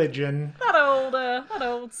time religion. That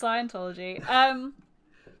old Scientology.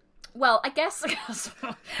 Well, I guess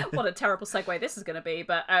what a terrible segue this is going to be,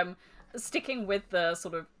 but sticking with the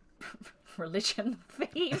sort of religion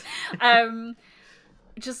theme,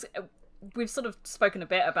 just we've sort of spoken a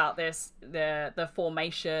bit about this, the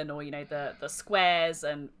formation, or the squares,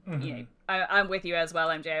 and I'm with you as well,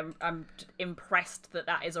 MJ. I'm impressed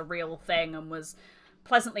that is a real thing, and was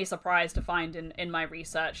pleasantly surprised to find in my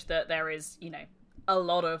research that there is a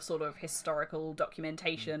lot of sort of historical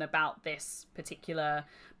documentation about this particular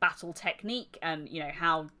battle technique, and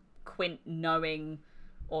how Quint knowing,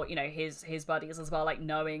 or his buddies as well, like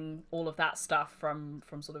knowing all of that stuff from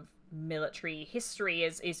sort of military history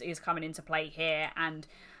is coming into play here. And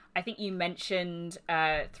I think you mentioned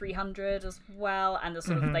 300 as well, and the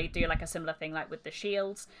sort of they do like a similar thing like with the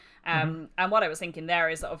shields. And what I was thinking there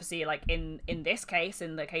is that obviously, like in this case,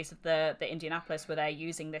 in the case of the Indianapolis, where they're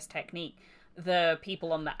using this technique, the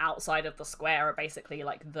people on the outside of the square are basically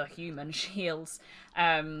like the human shields,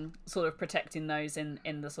 sort of protecting those in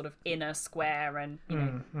the sort of inner square, and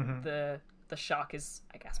the shark is,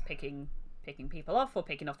 I guess, picking people off, or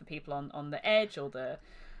picking off the people on the edge, or the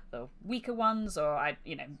weaker ones, or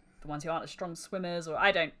the ones who aren't as strong swimmers, or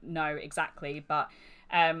I don't know exactly, but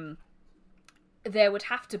there would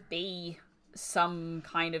have to be some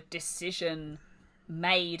kind of decision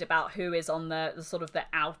made about who is on the sort of the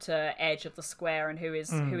outer edge of the square and who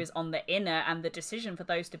is on the inner, and the decision for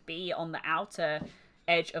those to be on the outer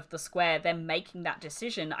edge of the square, then making that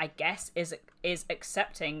decision, I guess, is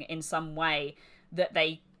accepting in some way that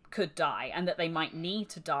they could die, and that they might need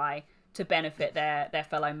to die to benefit their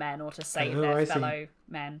fellow men, or to save their fellow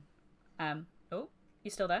men. Oh,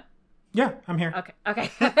 you still there? Yeah, I'm here. Okay.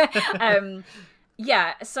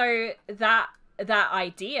 Yeah, so that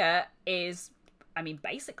idea is, I mean,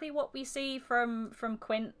 basically what we see from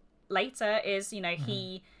Quint later is,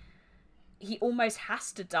 he almost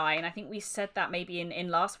has to die. And I think we said that maybe in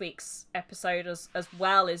last week's episode as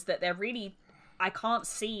well, is that they're really, I can't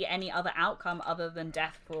see any other outcome other than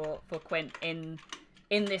death for Quint in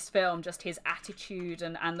this film. Just his attitude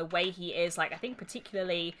and the way he is, like, I think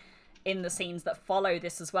particularly in the scenes that follow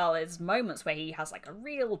this as well, is moments where he has like a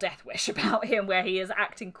real death wish about him, where he is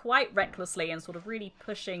acting quite recklessly and sort of really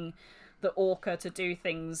pushing the orca to do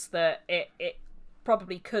things that it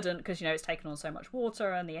probably couldn't, because it's taken on so much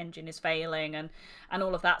water and the engine is failing and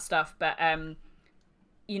all of that stuff. But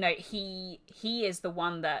he is the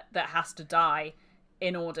one that has to die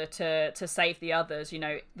in order to save the others.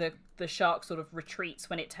 The shark sort of retreats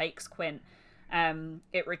when it takes Quint.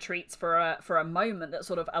 It retreats for a moment that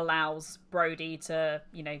sort of allows Brody to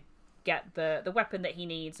get the weapon that he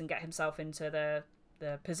needs and get himself into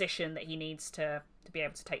the position that he needs to be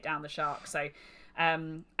able to take down the shark. So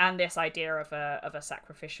and this idea of a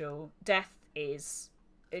sacrificial death is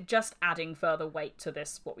just adding further weight to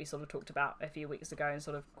this, what we sort of talked about a few weeks ago, and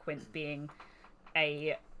sort of Quint being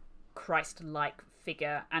a Christ-like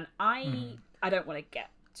figure. And I don't want to get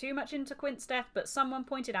too much into Quint's death, but someone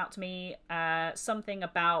pointed out to me something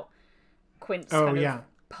about Quint's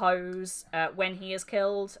pose when he is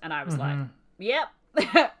killed, and I was like, yep.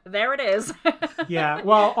 There it is. Yeah.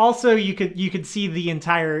 Well, also you could see the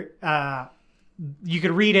entire. You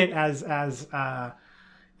could read it as.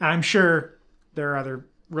 I'm sure there are other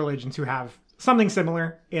religions who have something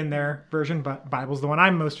similar in their version, but Bible's the one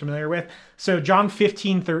I'm most familiar with. So John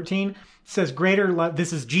 15:13 says, "Greater love."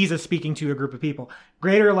 This is Jesus speaking to a group of people.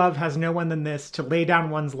 "Greater love has no one than this, to lay down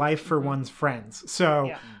one's life for one's friends."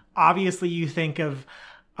 So obviously, you think of.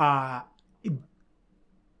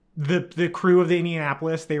 The crew of the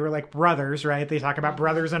Indianapolis, they were like brothers, right? They talk about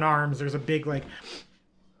brothers in arms. There's a big like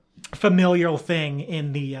familial thing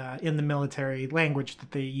in the military language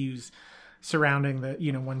that they use surrounding the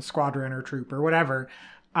one squadron or troop or whatever.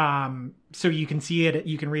 So you can see it,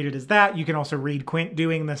 you can read it as that. You can also read Quint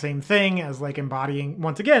doing the same thing as like embodying,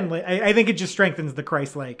 once again, I think it just strengthens the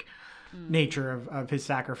Christ-like nature of his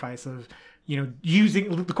sacrifice, of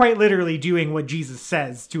using, quite literally doing what Jesus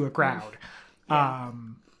says to a crowd.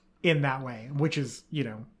 In that way, which is,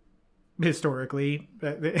 historically,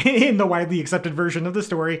 in the widely accepted version of the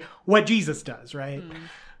story, what Jesus does, right?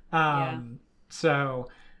 So,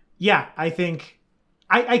 yeah, I think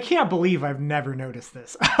I can't believe I've never noticed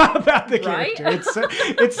this about the character. Right?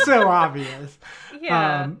 It's so obvious.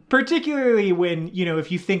 Yeah. Particularly when,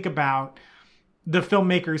 if you think about the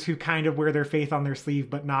filmmakers who kind of wear their faith on their sleeve,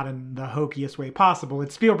 but not in the hokiest way possible.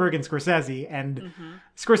 It's Spielberg and Scorsese, and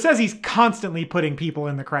Scorsese's constantly putting people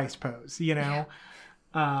in the Christ pose,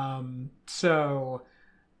 So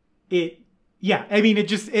it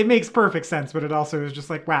makes perfect sense, but it also is just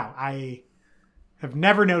like, wow, I have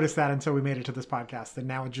never noticed that until we made it to this podcast, and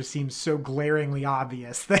now it just seems so glaringly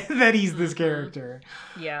obvious that he's this character.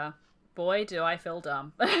 Yeah. Boy, do I feel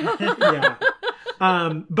dumb. Yeah.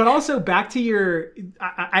 But also back to your,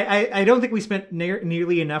 I don't think we spent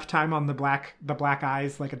nearly enough time on the black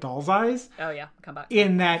eyes, like a doll's eyes. Oh yeah, come back.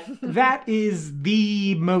 In that is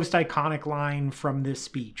the most iconic line from this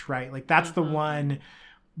speech, right? Like that's the one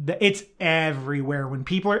that it's everywhere. When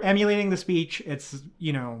people are emulating the speech, it's,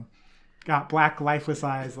 got black lifeless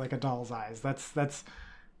eyes like a doll's eyes. That's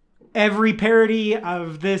every parody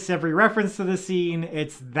of this, every reference to the scene,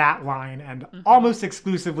 it's that line, and almost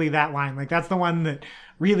exclusively that line. Like that's the one that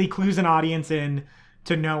really clues an audience in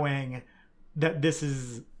to knowing that this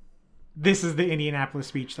is the Indianapolis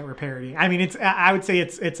speech that we're parodying. I mean, I would say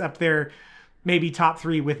it's up there, maybe top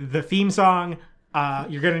 3 with the theme song,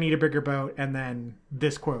 "You're Gonna Need a Bigger Boat," and then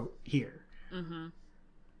this quote here.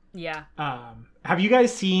 Yeah. Have you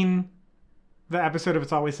guys seen the episode of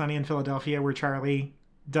It's Always Sunny in Philadelphia where Charlie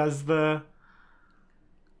does the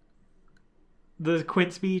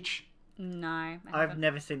Quint speech? No, I've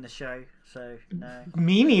never seen the show, so no.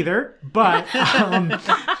 Me neither, but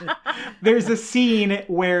there's a scene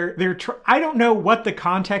where I don't know what the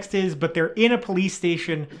context is, but they're in a police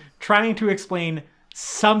station trying to explain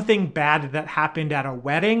something bad that happened at a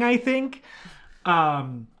wedding, I think.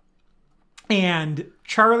 And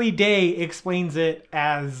Charlie Day explains it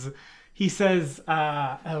as, he says,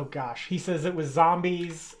 he says it was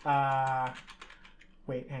zombies.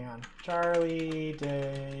 Wait, hang on. Charlie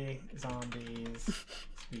Day zombies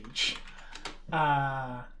speech.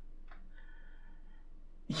 Yeah,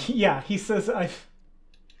 he says,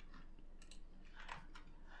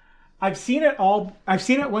 I've seen it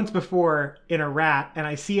once before in a rat, and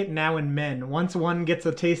I see it now in men. Once one gets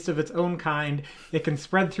a taste of its own kind, it can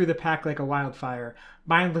spread through the pack like a wildfire,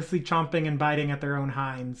 mindlessly chomping and biting at their own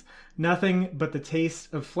hinds. Nothing but the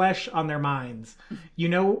taste of flesh on their minds. You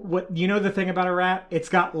know the thing about a rat? It's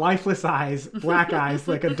got lifeless eyes, black eyes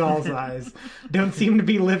like a doll's eyes. Don't seem to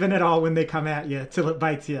be living at all when they come at you till it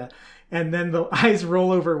bites you. And then the eyes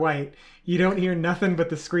roll over white. You don't hear nothing but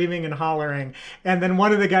the screaming and hollering. And then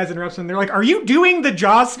one of the guys interrupts him. They're like, "Are you doing the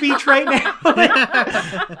Jaws speech right now?"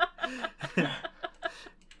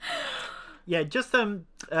 Yeah, just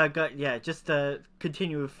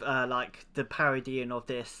continue with like the parodying of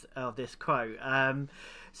this quote.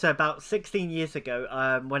 So about 16 years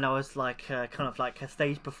ago, when I was like kind of like a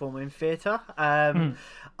stage performer in theatre,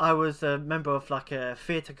 I was a member of like a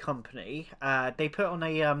theatre company. They put on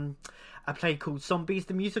a play called Zombies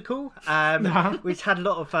the Musical, which had a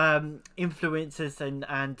lot of influences and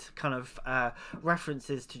kind of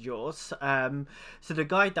references to Jaws. So the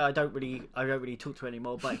guy that I don't really talk to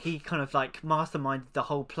anymore, but he kind of like masterminded the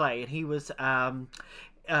whole play, and he was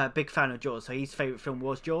big fan of Jaws, so his favourite film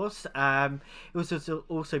was Jaws. He was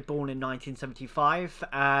also born in 1975,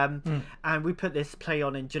 and we put this play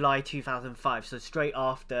on in July 2005, so straight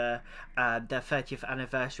after the 30th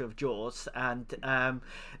anniversary of Jaws, and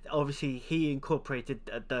obviously he incorporated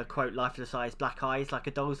the quote "lifeless eyes, black eyes like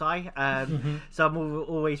a doll's eye," so I'm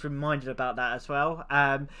always reminded about that as well.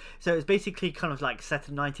 So it's basically kind of like set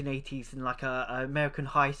in 1980s in like a American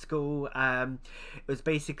high school. It was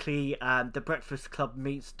basically the Breakfast Club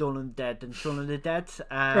meets Dawn of the Dead and Shaun of the Dead,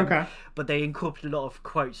 but they incorporated a lot of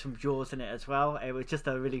quotes from Jaws in it as well. It was just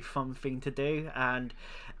a really fun thing to do, and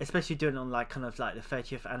especially doing it on like kind of like the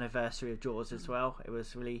 30th anniversary of Jaws as well. It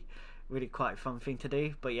was really quite a fun thing to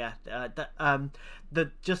do. But yeah,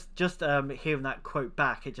 hearing that quote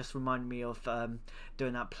back, it just reminded me of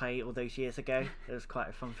doing that play all those years ago. It was quite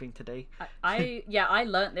a fun thing to do. I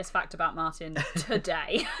learnt this fact about Martin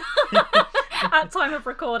today at time of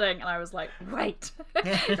recording, and I was like, wait,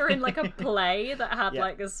 you're in like a play that had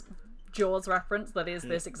like this Jaws reference that is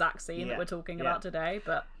this exact scene that we're talking about today.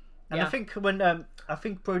 But I think when I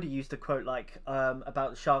think Brody used a quote like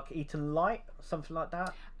about the shark eating light or something like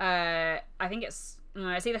that. I think it's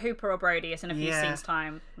either Hooper or Brody. It's in a few scenes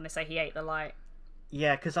time when they say he ate the light.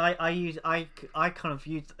 Yeah, because I kind of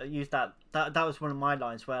used that was one of my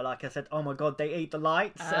lines where like I said, "Oh my god, they ate the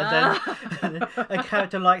lights," and then a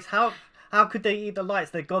character likes how could they eat the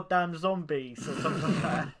lights? They're goddamn zombies or something like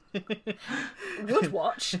that. Would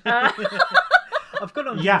watch. I've got it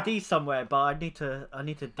on Yeah. DVD somewhere, but I need to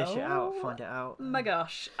dish it out, find it out. My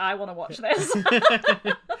gosh, I want to watch this.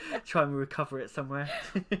 Try and recover it somewhere.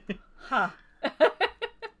 Huh.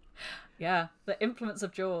 Yeah, the influence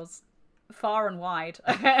of Jaws, far and wide.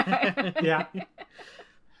 Yeah.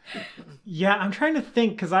 Yeah, I'm trying to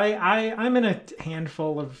think because I'm in a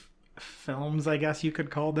handful of films, I guess you could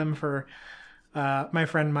call them, for my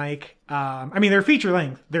friend Mike. I mean, they're feature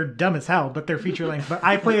length. They're dumb as hell, but they're feature length. But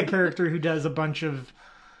I play a character who does a bunch of.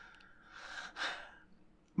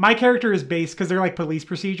 My character is based because they're like police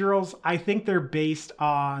procedurals. I think they're based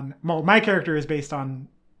on. Well, my character is based on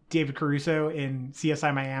David Caruso in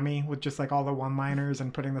CSI Miami with just like all the one-liners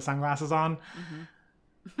and putting the sunglasses on.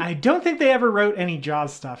 I don't think they ever wrote any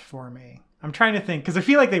Jaws stuff for me. I'm trying to think because I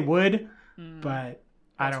feel like they would, but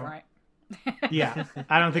I That's don't. right. Yeah,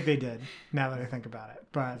 I don't think they did. Now that I think about it,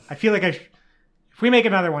 but I feel like if we make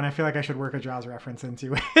another one, I feel like I should work a Jaws reference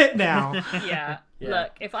into it now. Yeah. Yeah.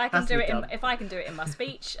 Look, if I can Has to do be it, done. if I can do it in my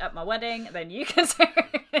speech at my wedding, then you can do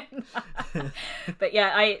it. But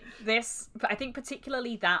yeah, I think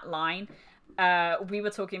particularly that line. We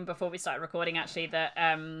were talking before we started recording actually that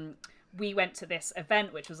we went to this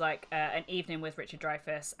event which was like an evening with Richard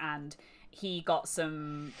Dreyfuss, and he got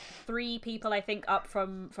 3 people I think up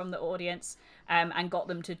from the audience and got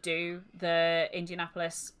them to do the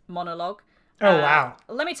Indianapolis monologue. Oh, wow.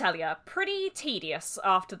 Let me tell you, pretty tedious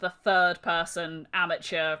after the third person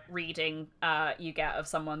amateur reading you get of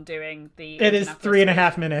someone doing the. It is Indianapolis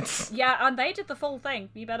 3.5 minutes. Yeah, and they did the full thing.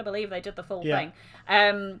 You better believe they did the full Yeah.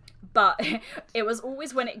 thing. But it was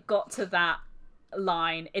always when it got to that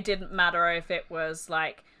line, it didn't matter if it was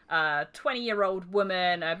like a 20-year-old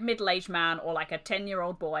woman, a middle-aged man, or like a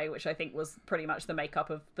 10-year-old boy, which I think was pretty much the makeup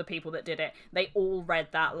of the people that did it. They all read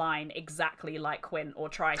that line exactly like Quint, or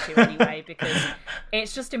try to anyway, because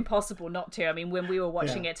it's just impossible not to. I mean, when we were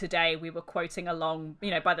watching it today, we were quoting along,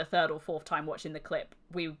 by the third or fourth time watching the clip,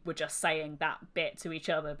 we were just saying that bit to each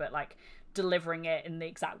other, but like delivering it in the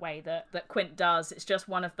exact way that Quint does. It's just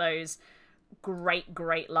one of those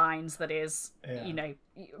great lines that is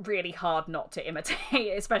really hard not to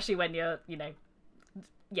imitate, especially when you're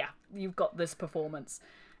you've got this performance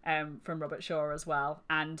from Robert Shaw as well.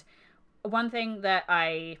 And one thing that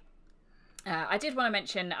I did want to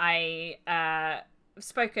mention, I've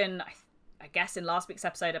spoken I guess in last week's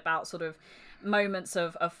episode about sort of moments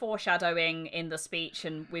of foreshadowing in the speech,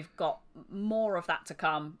 and we've got more of that to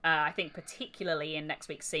come, I think particularly in next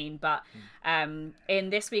week's scene, but in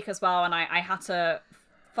this week as well. And I had to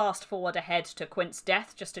fast forward ahead to Quint's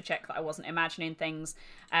death just to check that I wasn't imagining things,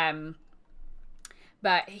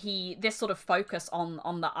 but this sort of focus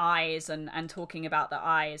on the eyes and talking about the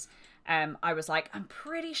eyes, I was like, I'm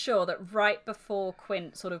pretty sure that right before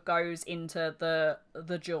Quint sort of goes into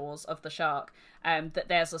the jaws of the shark, that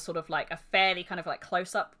there's a sort of like a fairly kind of like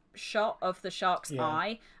close-up shot of the shark's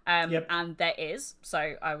eye, and there is.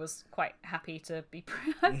 So I was quite happy to be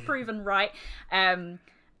proven right. And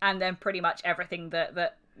then pretty much everything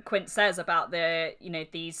that Quint says about the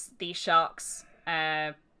these sharks,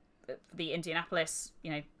 the Indianapolis,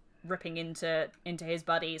 ripping into his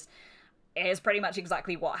buddies, is pretty much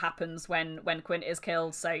exactly what happens when Quint is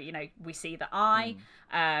killed. So we see the eye,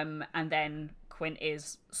 and then Quint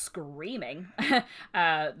is screaming,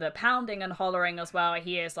 the pounding and hollering as well.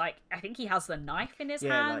 He is like, I think he has the knife in his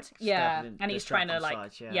hand, like and he's trying to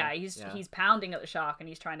like, he's pounding at the shark, and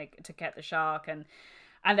he's trying to get the shark, and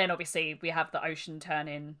then obviously we have the ocean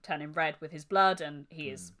turning red with his blood, and he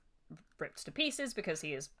is ripped to pieces because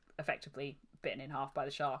he is effectively bitten in half by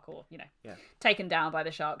the shark, or taken down by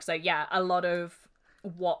the shark. So a lot of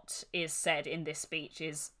what is said in this speech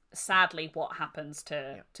is sadly what happens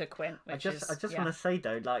to Quint. I just want to say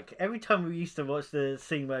though, like every time we used to watch the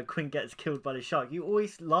scene where Quint gets killed by the shark, you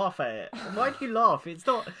always laugh at it. Why do you laugh? It's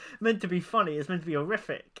not meant to be funny, it's meant to be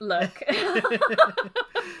horrific. Look,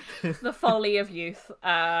 the folly of youth.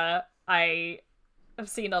 I have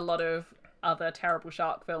seen a lot of other terrible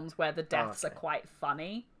shark films where the deaths are quite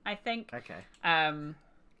funny, I think. Okay. And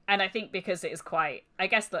I think because it is quite, I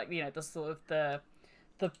guess that the sort of the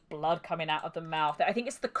blood coming out of the mouth. I think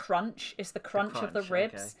it's the crunch. It's the crunch of the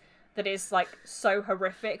ribs that is like so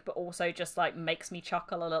horrific, but also just like makes me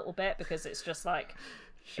chuckle a little bit, because it's just like.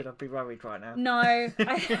 Should I be worried right now? No,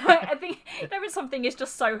 I think there is something is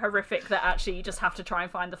just so horrific that actually you just have to try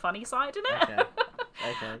and find the funny side in it.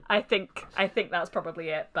 Okay. I think that's probably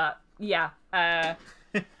it. But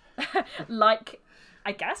like,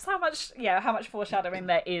 I guess how much foreshadowing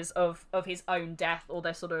there is of his own death, or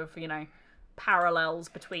their sort of parallels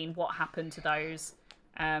between what happened to those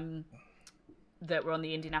that were on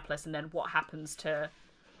the Indianapolis, and then what happens to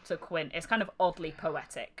Quint. It's kind of oddly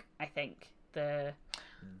poetic, I think. the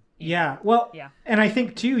Yeah, well, Yeah. and I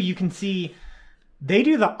think too, you can see they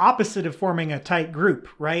do the opposite of forming a tight group,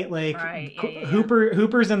 right? Like Right, yeah.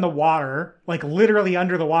 Hooper's in the water, like literally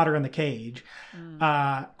under the water in the cage.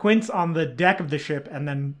 Quint's on the deck of the ship, and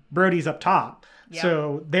then Brody's up top. Yeah.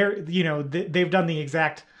 So they're, they've done the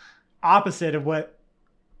exact opposite of what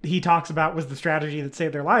he talks about was the strategy that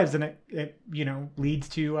saved their lives, and it leads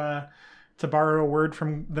to borrow a word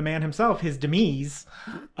from the man himself, his demise.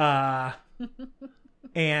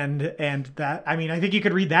 And that, I mean, I think you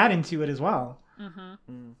could read that into it as well.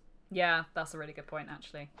 Yeah, that's a really good point,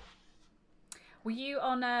 actually. Were you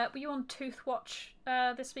on Tooth Watch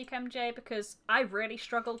this week, MJ? Because I really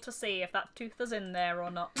struggled to see if that tooth was in there or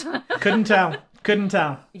not. Couldn't tell.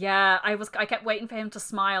 Yeah, I kept waiting for him to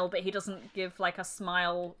smile, but he doesn't give like a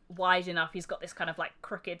smile wide enough. He's got this kind of like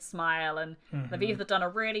crooked smile, and they've either done a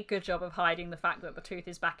really good job of hiding the fact that the tooth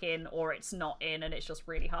is back in, or it's not in, and it's just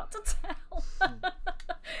really hard to tell.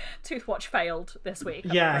 Tooth Watch failed this week.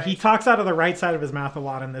 I'm Yeah, afraid. he talks out of the right side of his mouth a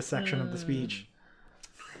lot in this section of the speech.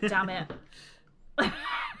 Damn it.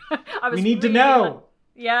 We need to know.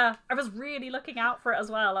 Yeah, I was really looking out for it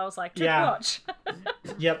as well. I was like, Tooth Yeah. Watch.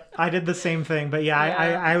 Yep, I did the same thing, but yeah,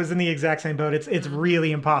 I was in the exact same boat. It's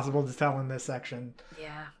really impossible to tell in this section.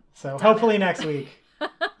 Yeah. So hopefully next week.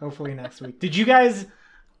 Hopefully next week. Did you guys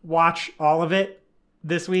watch all of it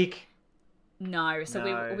this week? No, so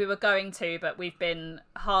No. we were going to, but we've been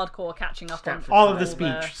hardcore catching up on Stanford All of the the-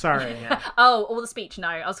 speech. Sorry. Oh, all the speech. No,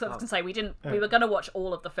 I was going to say we didn't. We were going to watch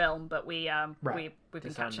all of the film, but we've been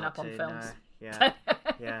Decided catching not up on to, films. no. Yeah.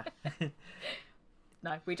 Yeah.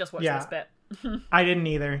 No, we just watched Yeah. this bit. I didn't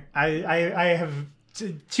either. I have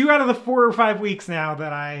 2 out of the 4 or 5 weeks now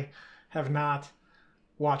that I have not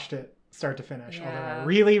watched it start to finish. Although I Yeah.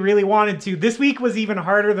 really, really wanted to. This week was even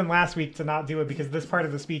harder than last week to not do it because this part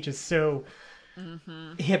of the speech is so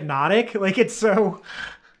hypnotic. Like it's so.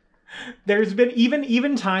 There's been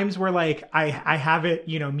even times where like I have it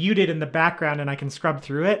muted in the background and I can scrub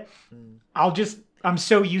through it. I'm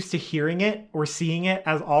so used to hearing it or seeing it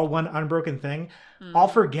as all one unbroken thing. I'll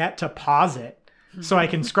forget to pause it so I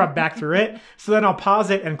can scrub back through it. So then I'll pause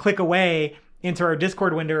it and click away into our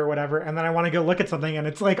Discord window or whatever. And then I want to go look at something and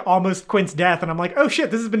it's like almost Quint's death. And I'm like, oh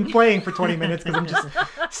shit, this has been playing for 20 minutes because I'm just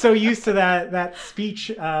so used to that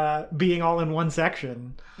speech being all in one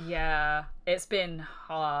section. Yeah, it's been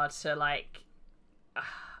hard to like.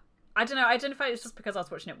 I don't know. I don't know if it was just because I was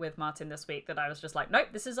watching it with Martin this week that I was just like, nope,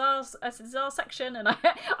 this is our section, and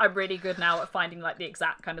I'm really good now at finding like the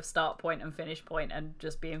exact kind of start point and finish point, and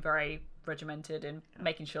just being very regimented in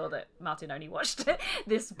making sure that Martin only watched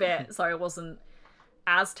this bit, so I wasn't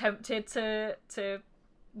as tempted to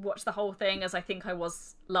watch the whole thing as I think I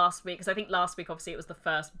was last week. Because I think last week obviously it was the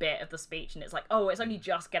first bit of the speech, and it's like, oh, it's only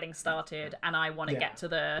just getting started, and I want to get to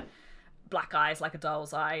the black eyes like a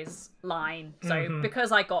doll's eyes line. So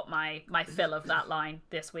because I got my fill of that line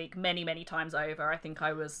this week many times over, I think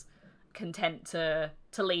I was content to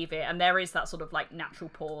leave it. And there is that sort of like natural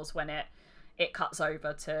pause when it cuts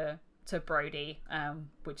over to Brody,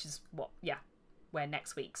 which is where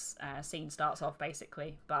next week's scene starts off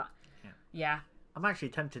basically. But yeah. I'm actually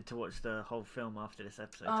tempted to watch the whole film after this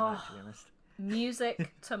episode tonight, to be honest.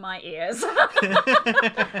 Music to my ears.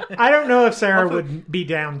 I don't know if Sarah would be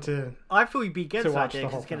down to. I thought you'd be against To that watch idea the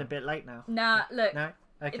 'cause whole it's getting a film. bit late now. Nah, look, No?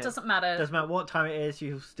 Okay. it doesn't matter. Doesn't matter what time it is,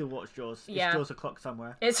 you'll still watch Jaws. Yeah. It's Jaws o'clock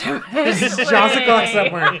somewhere. It's Jaws o'clock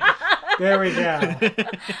somewhere. There we go.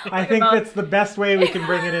 I think about- that's the best way we can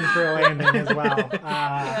bring it in for a landing as well.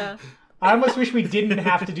 Yeah. I almost wish we didn't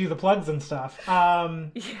have to do the plugs and stuff.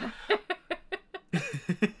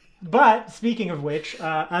 But speaking of which,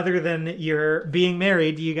 other than your being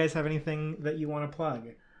married, do you guys have anything that you want to plug?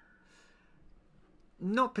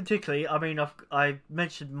 Not particularly. I mean, I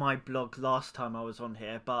mentioned my blog last time I was on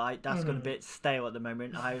here, but that's gone a bit stale at the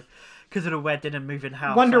moment. Because of the wedding and moving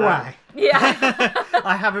house. Wonder why. Yeah.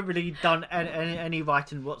 I haven't really done any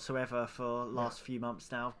writing whatsoever for the last few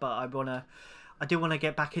months now, but I do want to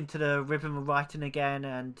get back into the rhythm of writing again,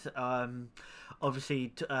 and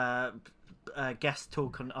obviously guest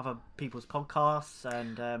talk on other people's podcasts,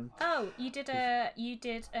 and Oh, you did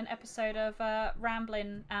an episode of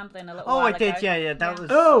Ramblin' Amblin' a little oh, while I ago. did, yeah. That was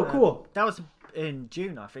Oh, cool. That was in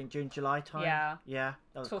June, I think, July time. Yeah.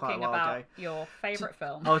 That was quite a Talking while about ago. your favourite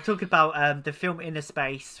film. I was talking about the film Inner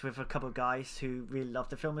Space with a couple of guys who really loved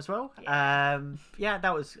the film as well. Yeah,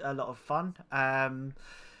 that was a lot of fun.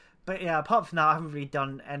 But yeah, apart from that, I haven't really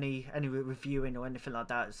done any reviewing or anything like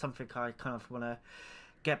that. It's something I kind of want to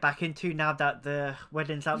get back into now that the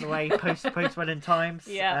wedding's out of the way, post wedding times.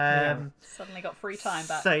 Suddenly got free time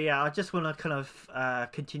back. So yeah, I just want to kind of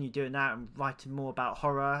continue doing that and writing more about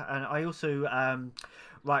horror, and I also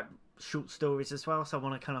write short stories as well, so I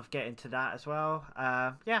want to kind of get into that as well.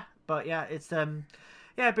 It's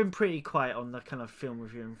been pretty quiet on the kind of film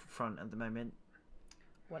reviewing front at the moment.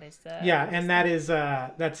 What is the... Yeah, and that is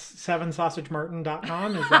that's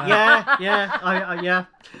 7sausagemartin.com. Is that...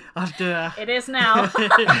 I have to. It is now.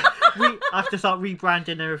 I have to start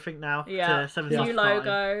rebranding everything now. Yeah, to 7 new Sausage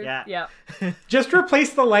logo. Martin. Yeah. Just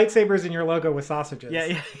replace the lightsabers in your logo with sausages.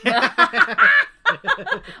 Yeah.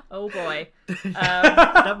 Oh boy.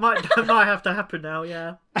 That might have to happen now.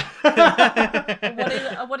 Yeah.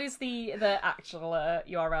 What is the actual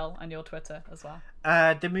URL and your Twitter as well?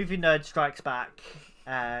 The Movie Nerd Strikes Back.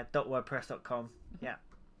 .wordpress.com. Yeah.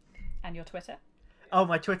 And your Twitter? Oh,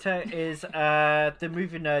 my Twitter is the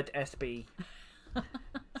Movie Nerd SB.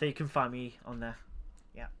 So you can find me on there.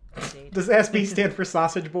 Yeah. Indeed. Does SB stand for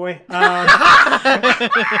Sausage Boy?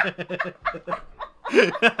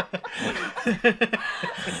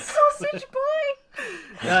 Sausage Boy.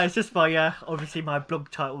 It's just my obviously my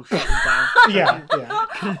blog title shut me down. Yeah. Oh,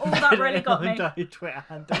 that really got me. Twitter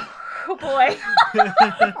handle. Oh boy.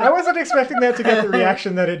 I wasn't expecting that to get the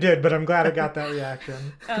reaction that it did, but I'm glad it got that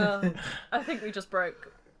reaction. I think we just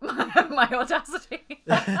broke my audacity.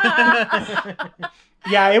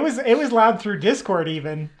 Yeah, it was loud through Discord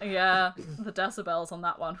even. Yeah, the decibels on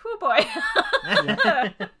that one. Oh boy.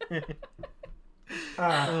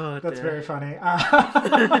 That's very funny.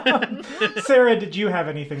 Sarah, did you have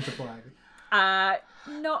anything to plug?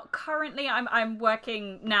 Not currently. I'm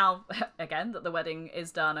working now, again, that the wedding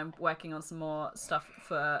is done. I'm working on some more stuff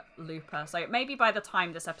for Looper. So maybe by the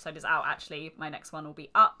time this episode is out, actually, my next one will be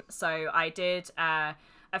up. So I did a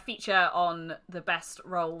feature on the best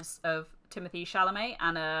roles of Timothée Chalamet,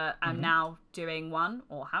 and I'm now doing one,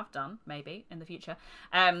 or have done, maybe, in the future,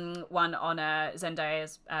 one on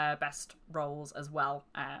Zendaya's best roles as well,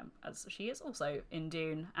 as she is also in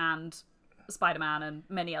Dune and Spider-Man and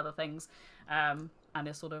many other things, and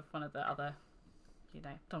is sort of one of the other, don't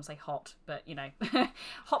want to say hot, but,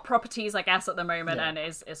 hot properties, I guess, at the moment, and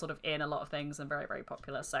is sort of in a lot of things and very, very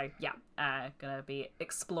popular. So, yeah, gonna be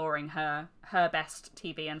exploring her best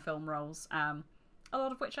TV and film roles, a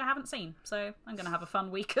lot of which I haven't seen. So I'm going to have a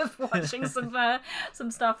fun week of watching some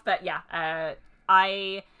stuff. But yeah,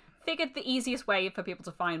 I figured the easiest way for people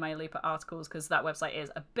to find my Looper articles, because that website is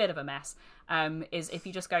a bit of a mess, is if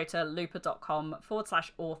you just go to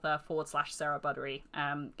looper.com/author/Sarah Buddery.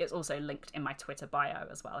 It's also linked in my Twitter bio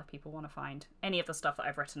as well if people want to find any of the stuff that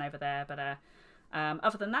I've written over there. But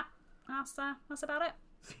other than that, that's about it.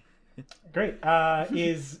 Great.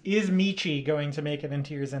 Is Michi going to make it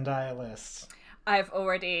into your Zendaya lists? I've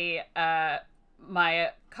already, my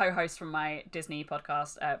co-host from my Disney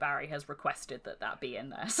podcast, Barry, has requested that be in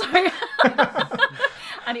there. So,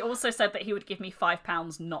 and he also said that he would give me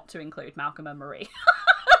 £5 not to include Malcolm and Marie.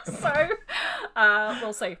 So,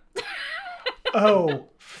 we'll see. Oh,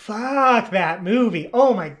 fuck that movie.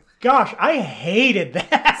 Oh my gosh, I hated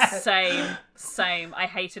that. Same. I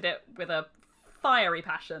hated it with a fiery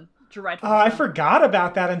passion. Dreadful. Oh, I forgot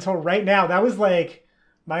about that until right now. That was like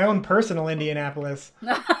my own personal Indianapolis.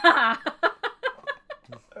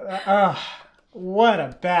 What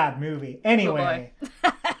a bad movie. Anyway,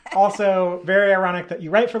 also very ironic that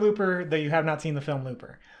you write for Looper, though you have not seen the film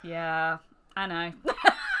Looper. Yeah, I know.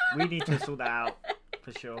 We need to sort that out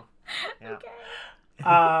for sure. Yeah.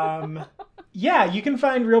 Okay. Yeah, you can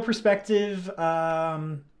find Real Perspective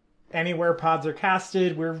anywhere pods are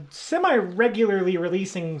casted. We're semi-regularly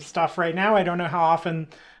releasing stuff right now. I don't know how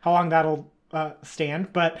long that'll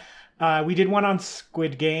stand, but we did one on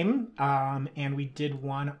Squid Game, and we did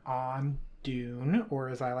one on Dune, or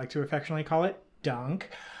as I like to affectionately call it, Dunk.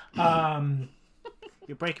 You're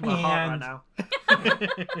breaking my heart right now.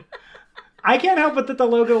 I can't help but that the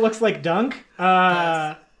logo looks like Dunk.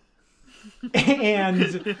 And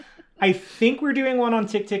I think we're doing one on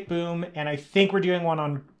Tick Tick Boom, and I think we're doing one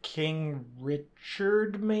on King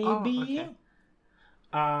Richard, maybe. Oh, okay.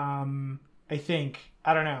 I think.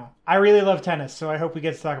 I don't know. I really love tennis, so I hope we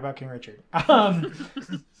get to talk about King Richard.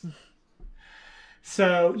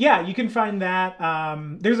 So, yeah, you can find that.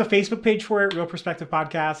 There's a Facebook page for it, Real Perspective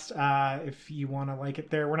Podcast, if you want to like it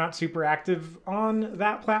there. We're not super active on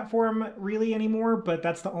that platform really anymore, but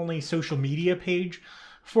that's the only social media page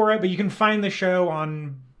for it. But you can find the show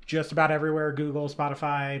on just about everywhere: Google,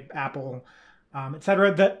 Spotify, Apple,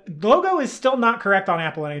 etc. The logo is still not correct on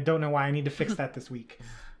Apple, and I don't know why. I need to fix that this week.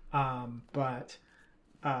 But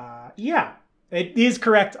yeah, it is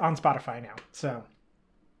correct on Spotify now, so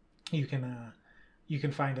you can you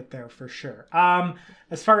can find it there for sure.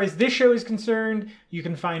 As far as this show is concerned, you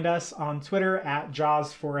can find us on Twitter at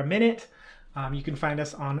Jaws for a Minute. You can find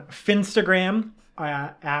us on Finstagram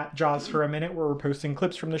at Jaws for a Minute, where we're posting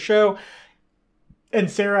clips from the show. And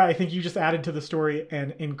Sarah, I think you just added to the story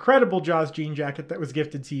an incredible Jaws jean jacket that was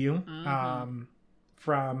gifted to you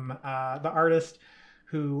from the artist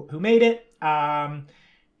who made it.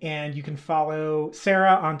 And you can follow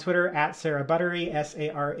Sarah on Twitter at Sarah Buttery,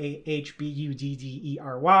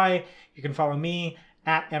 SarahBuddery. You can follow me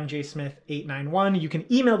at MJSmith891. You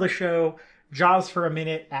can email the show,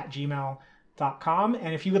 jawsforaminute@gmail.com.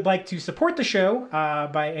 And if you would like to support the show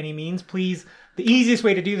by any means, please, the easiest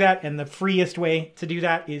way to do that and the freest way to do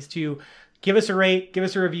that is to give us a rate, give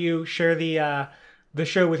us a review, share the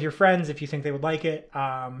show with your friends if you think they would like it,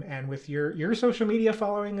 and with your social media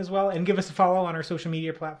following as well, and give us a follow on our social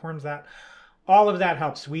media platforms. That all of that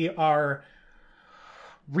helps. We are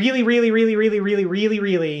really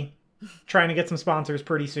trying to get some sponsors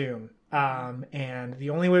pretty soon, and the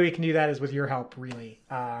only way we can do that is with your help, really.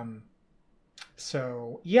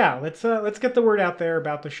 So yeah, let's get the word out there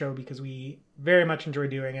about the show, because we very much enjoy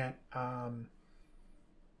doing it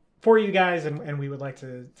for you guys, and we would like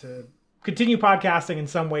to continue podcasting in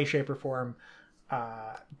some way, shape, or form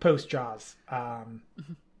post Jaws.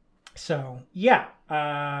 So yeah,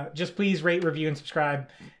 just please rate, review, and subscribe,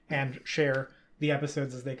 and share the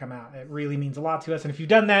episodes as they come out. It really means a lot to us. And if you've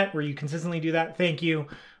done that, or you consistently do that, thank you.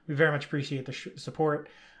 We very much appreciate the support.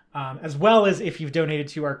 As well as if you've donated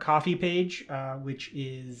to our Ko-fi page, which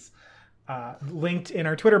is linked in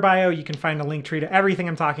our Twitter bio. You can find a link tree to everything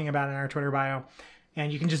I'm talking about in our Twitter bio.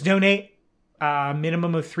 And you can just donate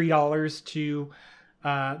minimum of $3 to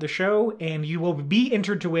the show, and you will be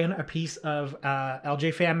entered to win a piece of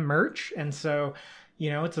LJ Fam merch. And so,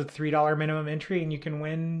 it's a $3 minimum entry, and you can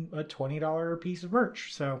win a $20 piece of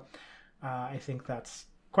merch. So I think that's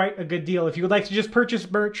quite a good deal. If you would like to just purchase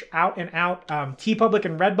merch out and out, TeePublic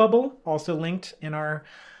and Redbubble, also linked in our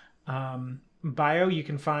bio. You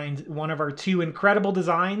can find one of our 2 incredible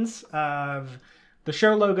designs of the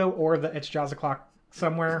show logo or the It's Jaws O'Clock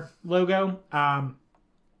Somewhere logo.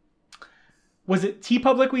 Was it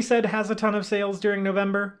TeePublic we said has a ton of sales during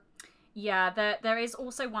November? Yeah, there is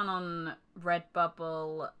also one on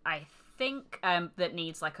Redbubble, I think, that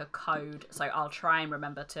needs like a code, so I'll try and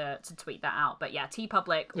remember to tweet that out. But yeah,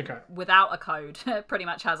 TeePublic, without a code, pretty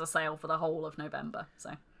much has a sale for the whole of November.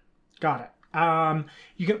 So got it.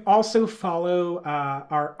 You can also follow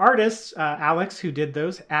our artist, Alex, who did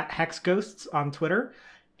those, at Hex Ghosts on Twitter.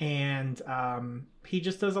 And he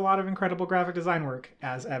just does a lot of incredible graphic design work,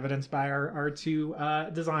 as evidenced by our 2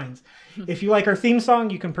 designs. If you like our theme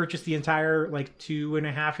song, you can purchase the entire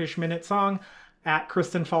 2.5-ish minute song at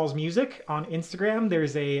Kristen Falls Music on Instagram.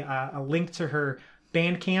 There's a link to her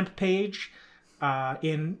Bandcamp page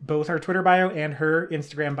in both our Twitter bio and her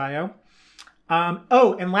Instagram bio.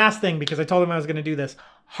 And last thing, because I told him I was going to do this,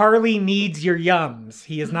 Harley needs your yums.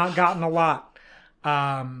 He has not gotten a lot.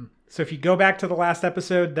 So if you go back to the last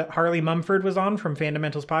episode that Harley Mumford was on from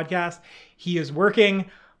Fundamentals Podcast, he is working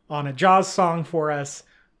on a Jaws song for us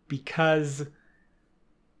because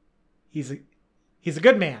he's a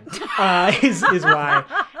good man, is why.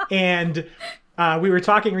 And we were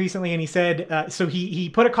talking recently, and he said, so he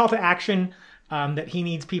put a call to action that he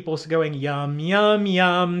needs people going yum, yum,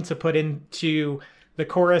 yum to put into the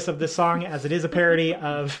chorus of the song, as it is a parody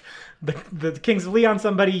of the Kings of Leon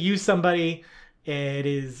Somebody, Use Somebody. It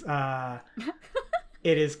is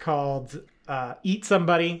called Eat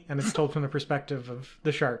Somebody, and it's told from the perspective of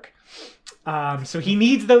the shark. So he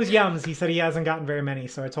needs those yums. He said he hasn't gotten very many,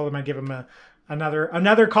 so I told him I'd give him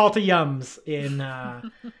another call to yums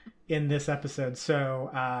in this episode. So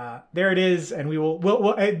there it is, and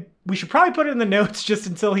we should probably put it in the notes just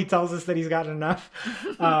until he tells us that he's gotten enough,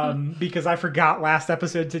 because I forgot last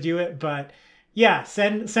episode to do it. But yeah,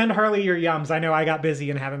 send Harley your yums. I know I got busy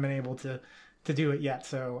and haven't been able to do it yet,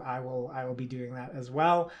 so I will be doing that as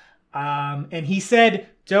well. And he said,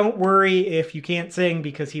 don't worry if you can't sing,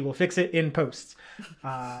 because he will fix it in post.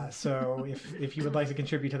 So if you would like to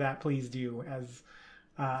contribute to that, please do. As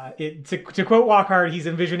to quote Walkhard, he's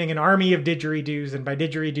envisioning an army of didgeridoos, and by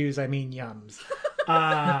didgeridoos I mean yums.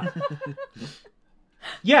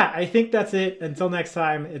 Yeah, I think that's it. Until next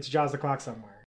time, it's Jaws the Clock Somewhere.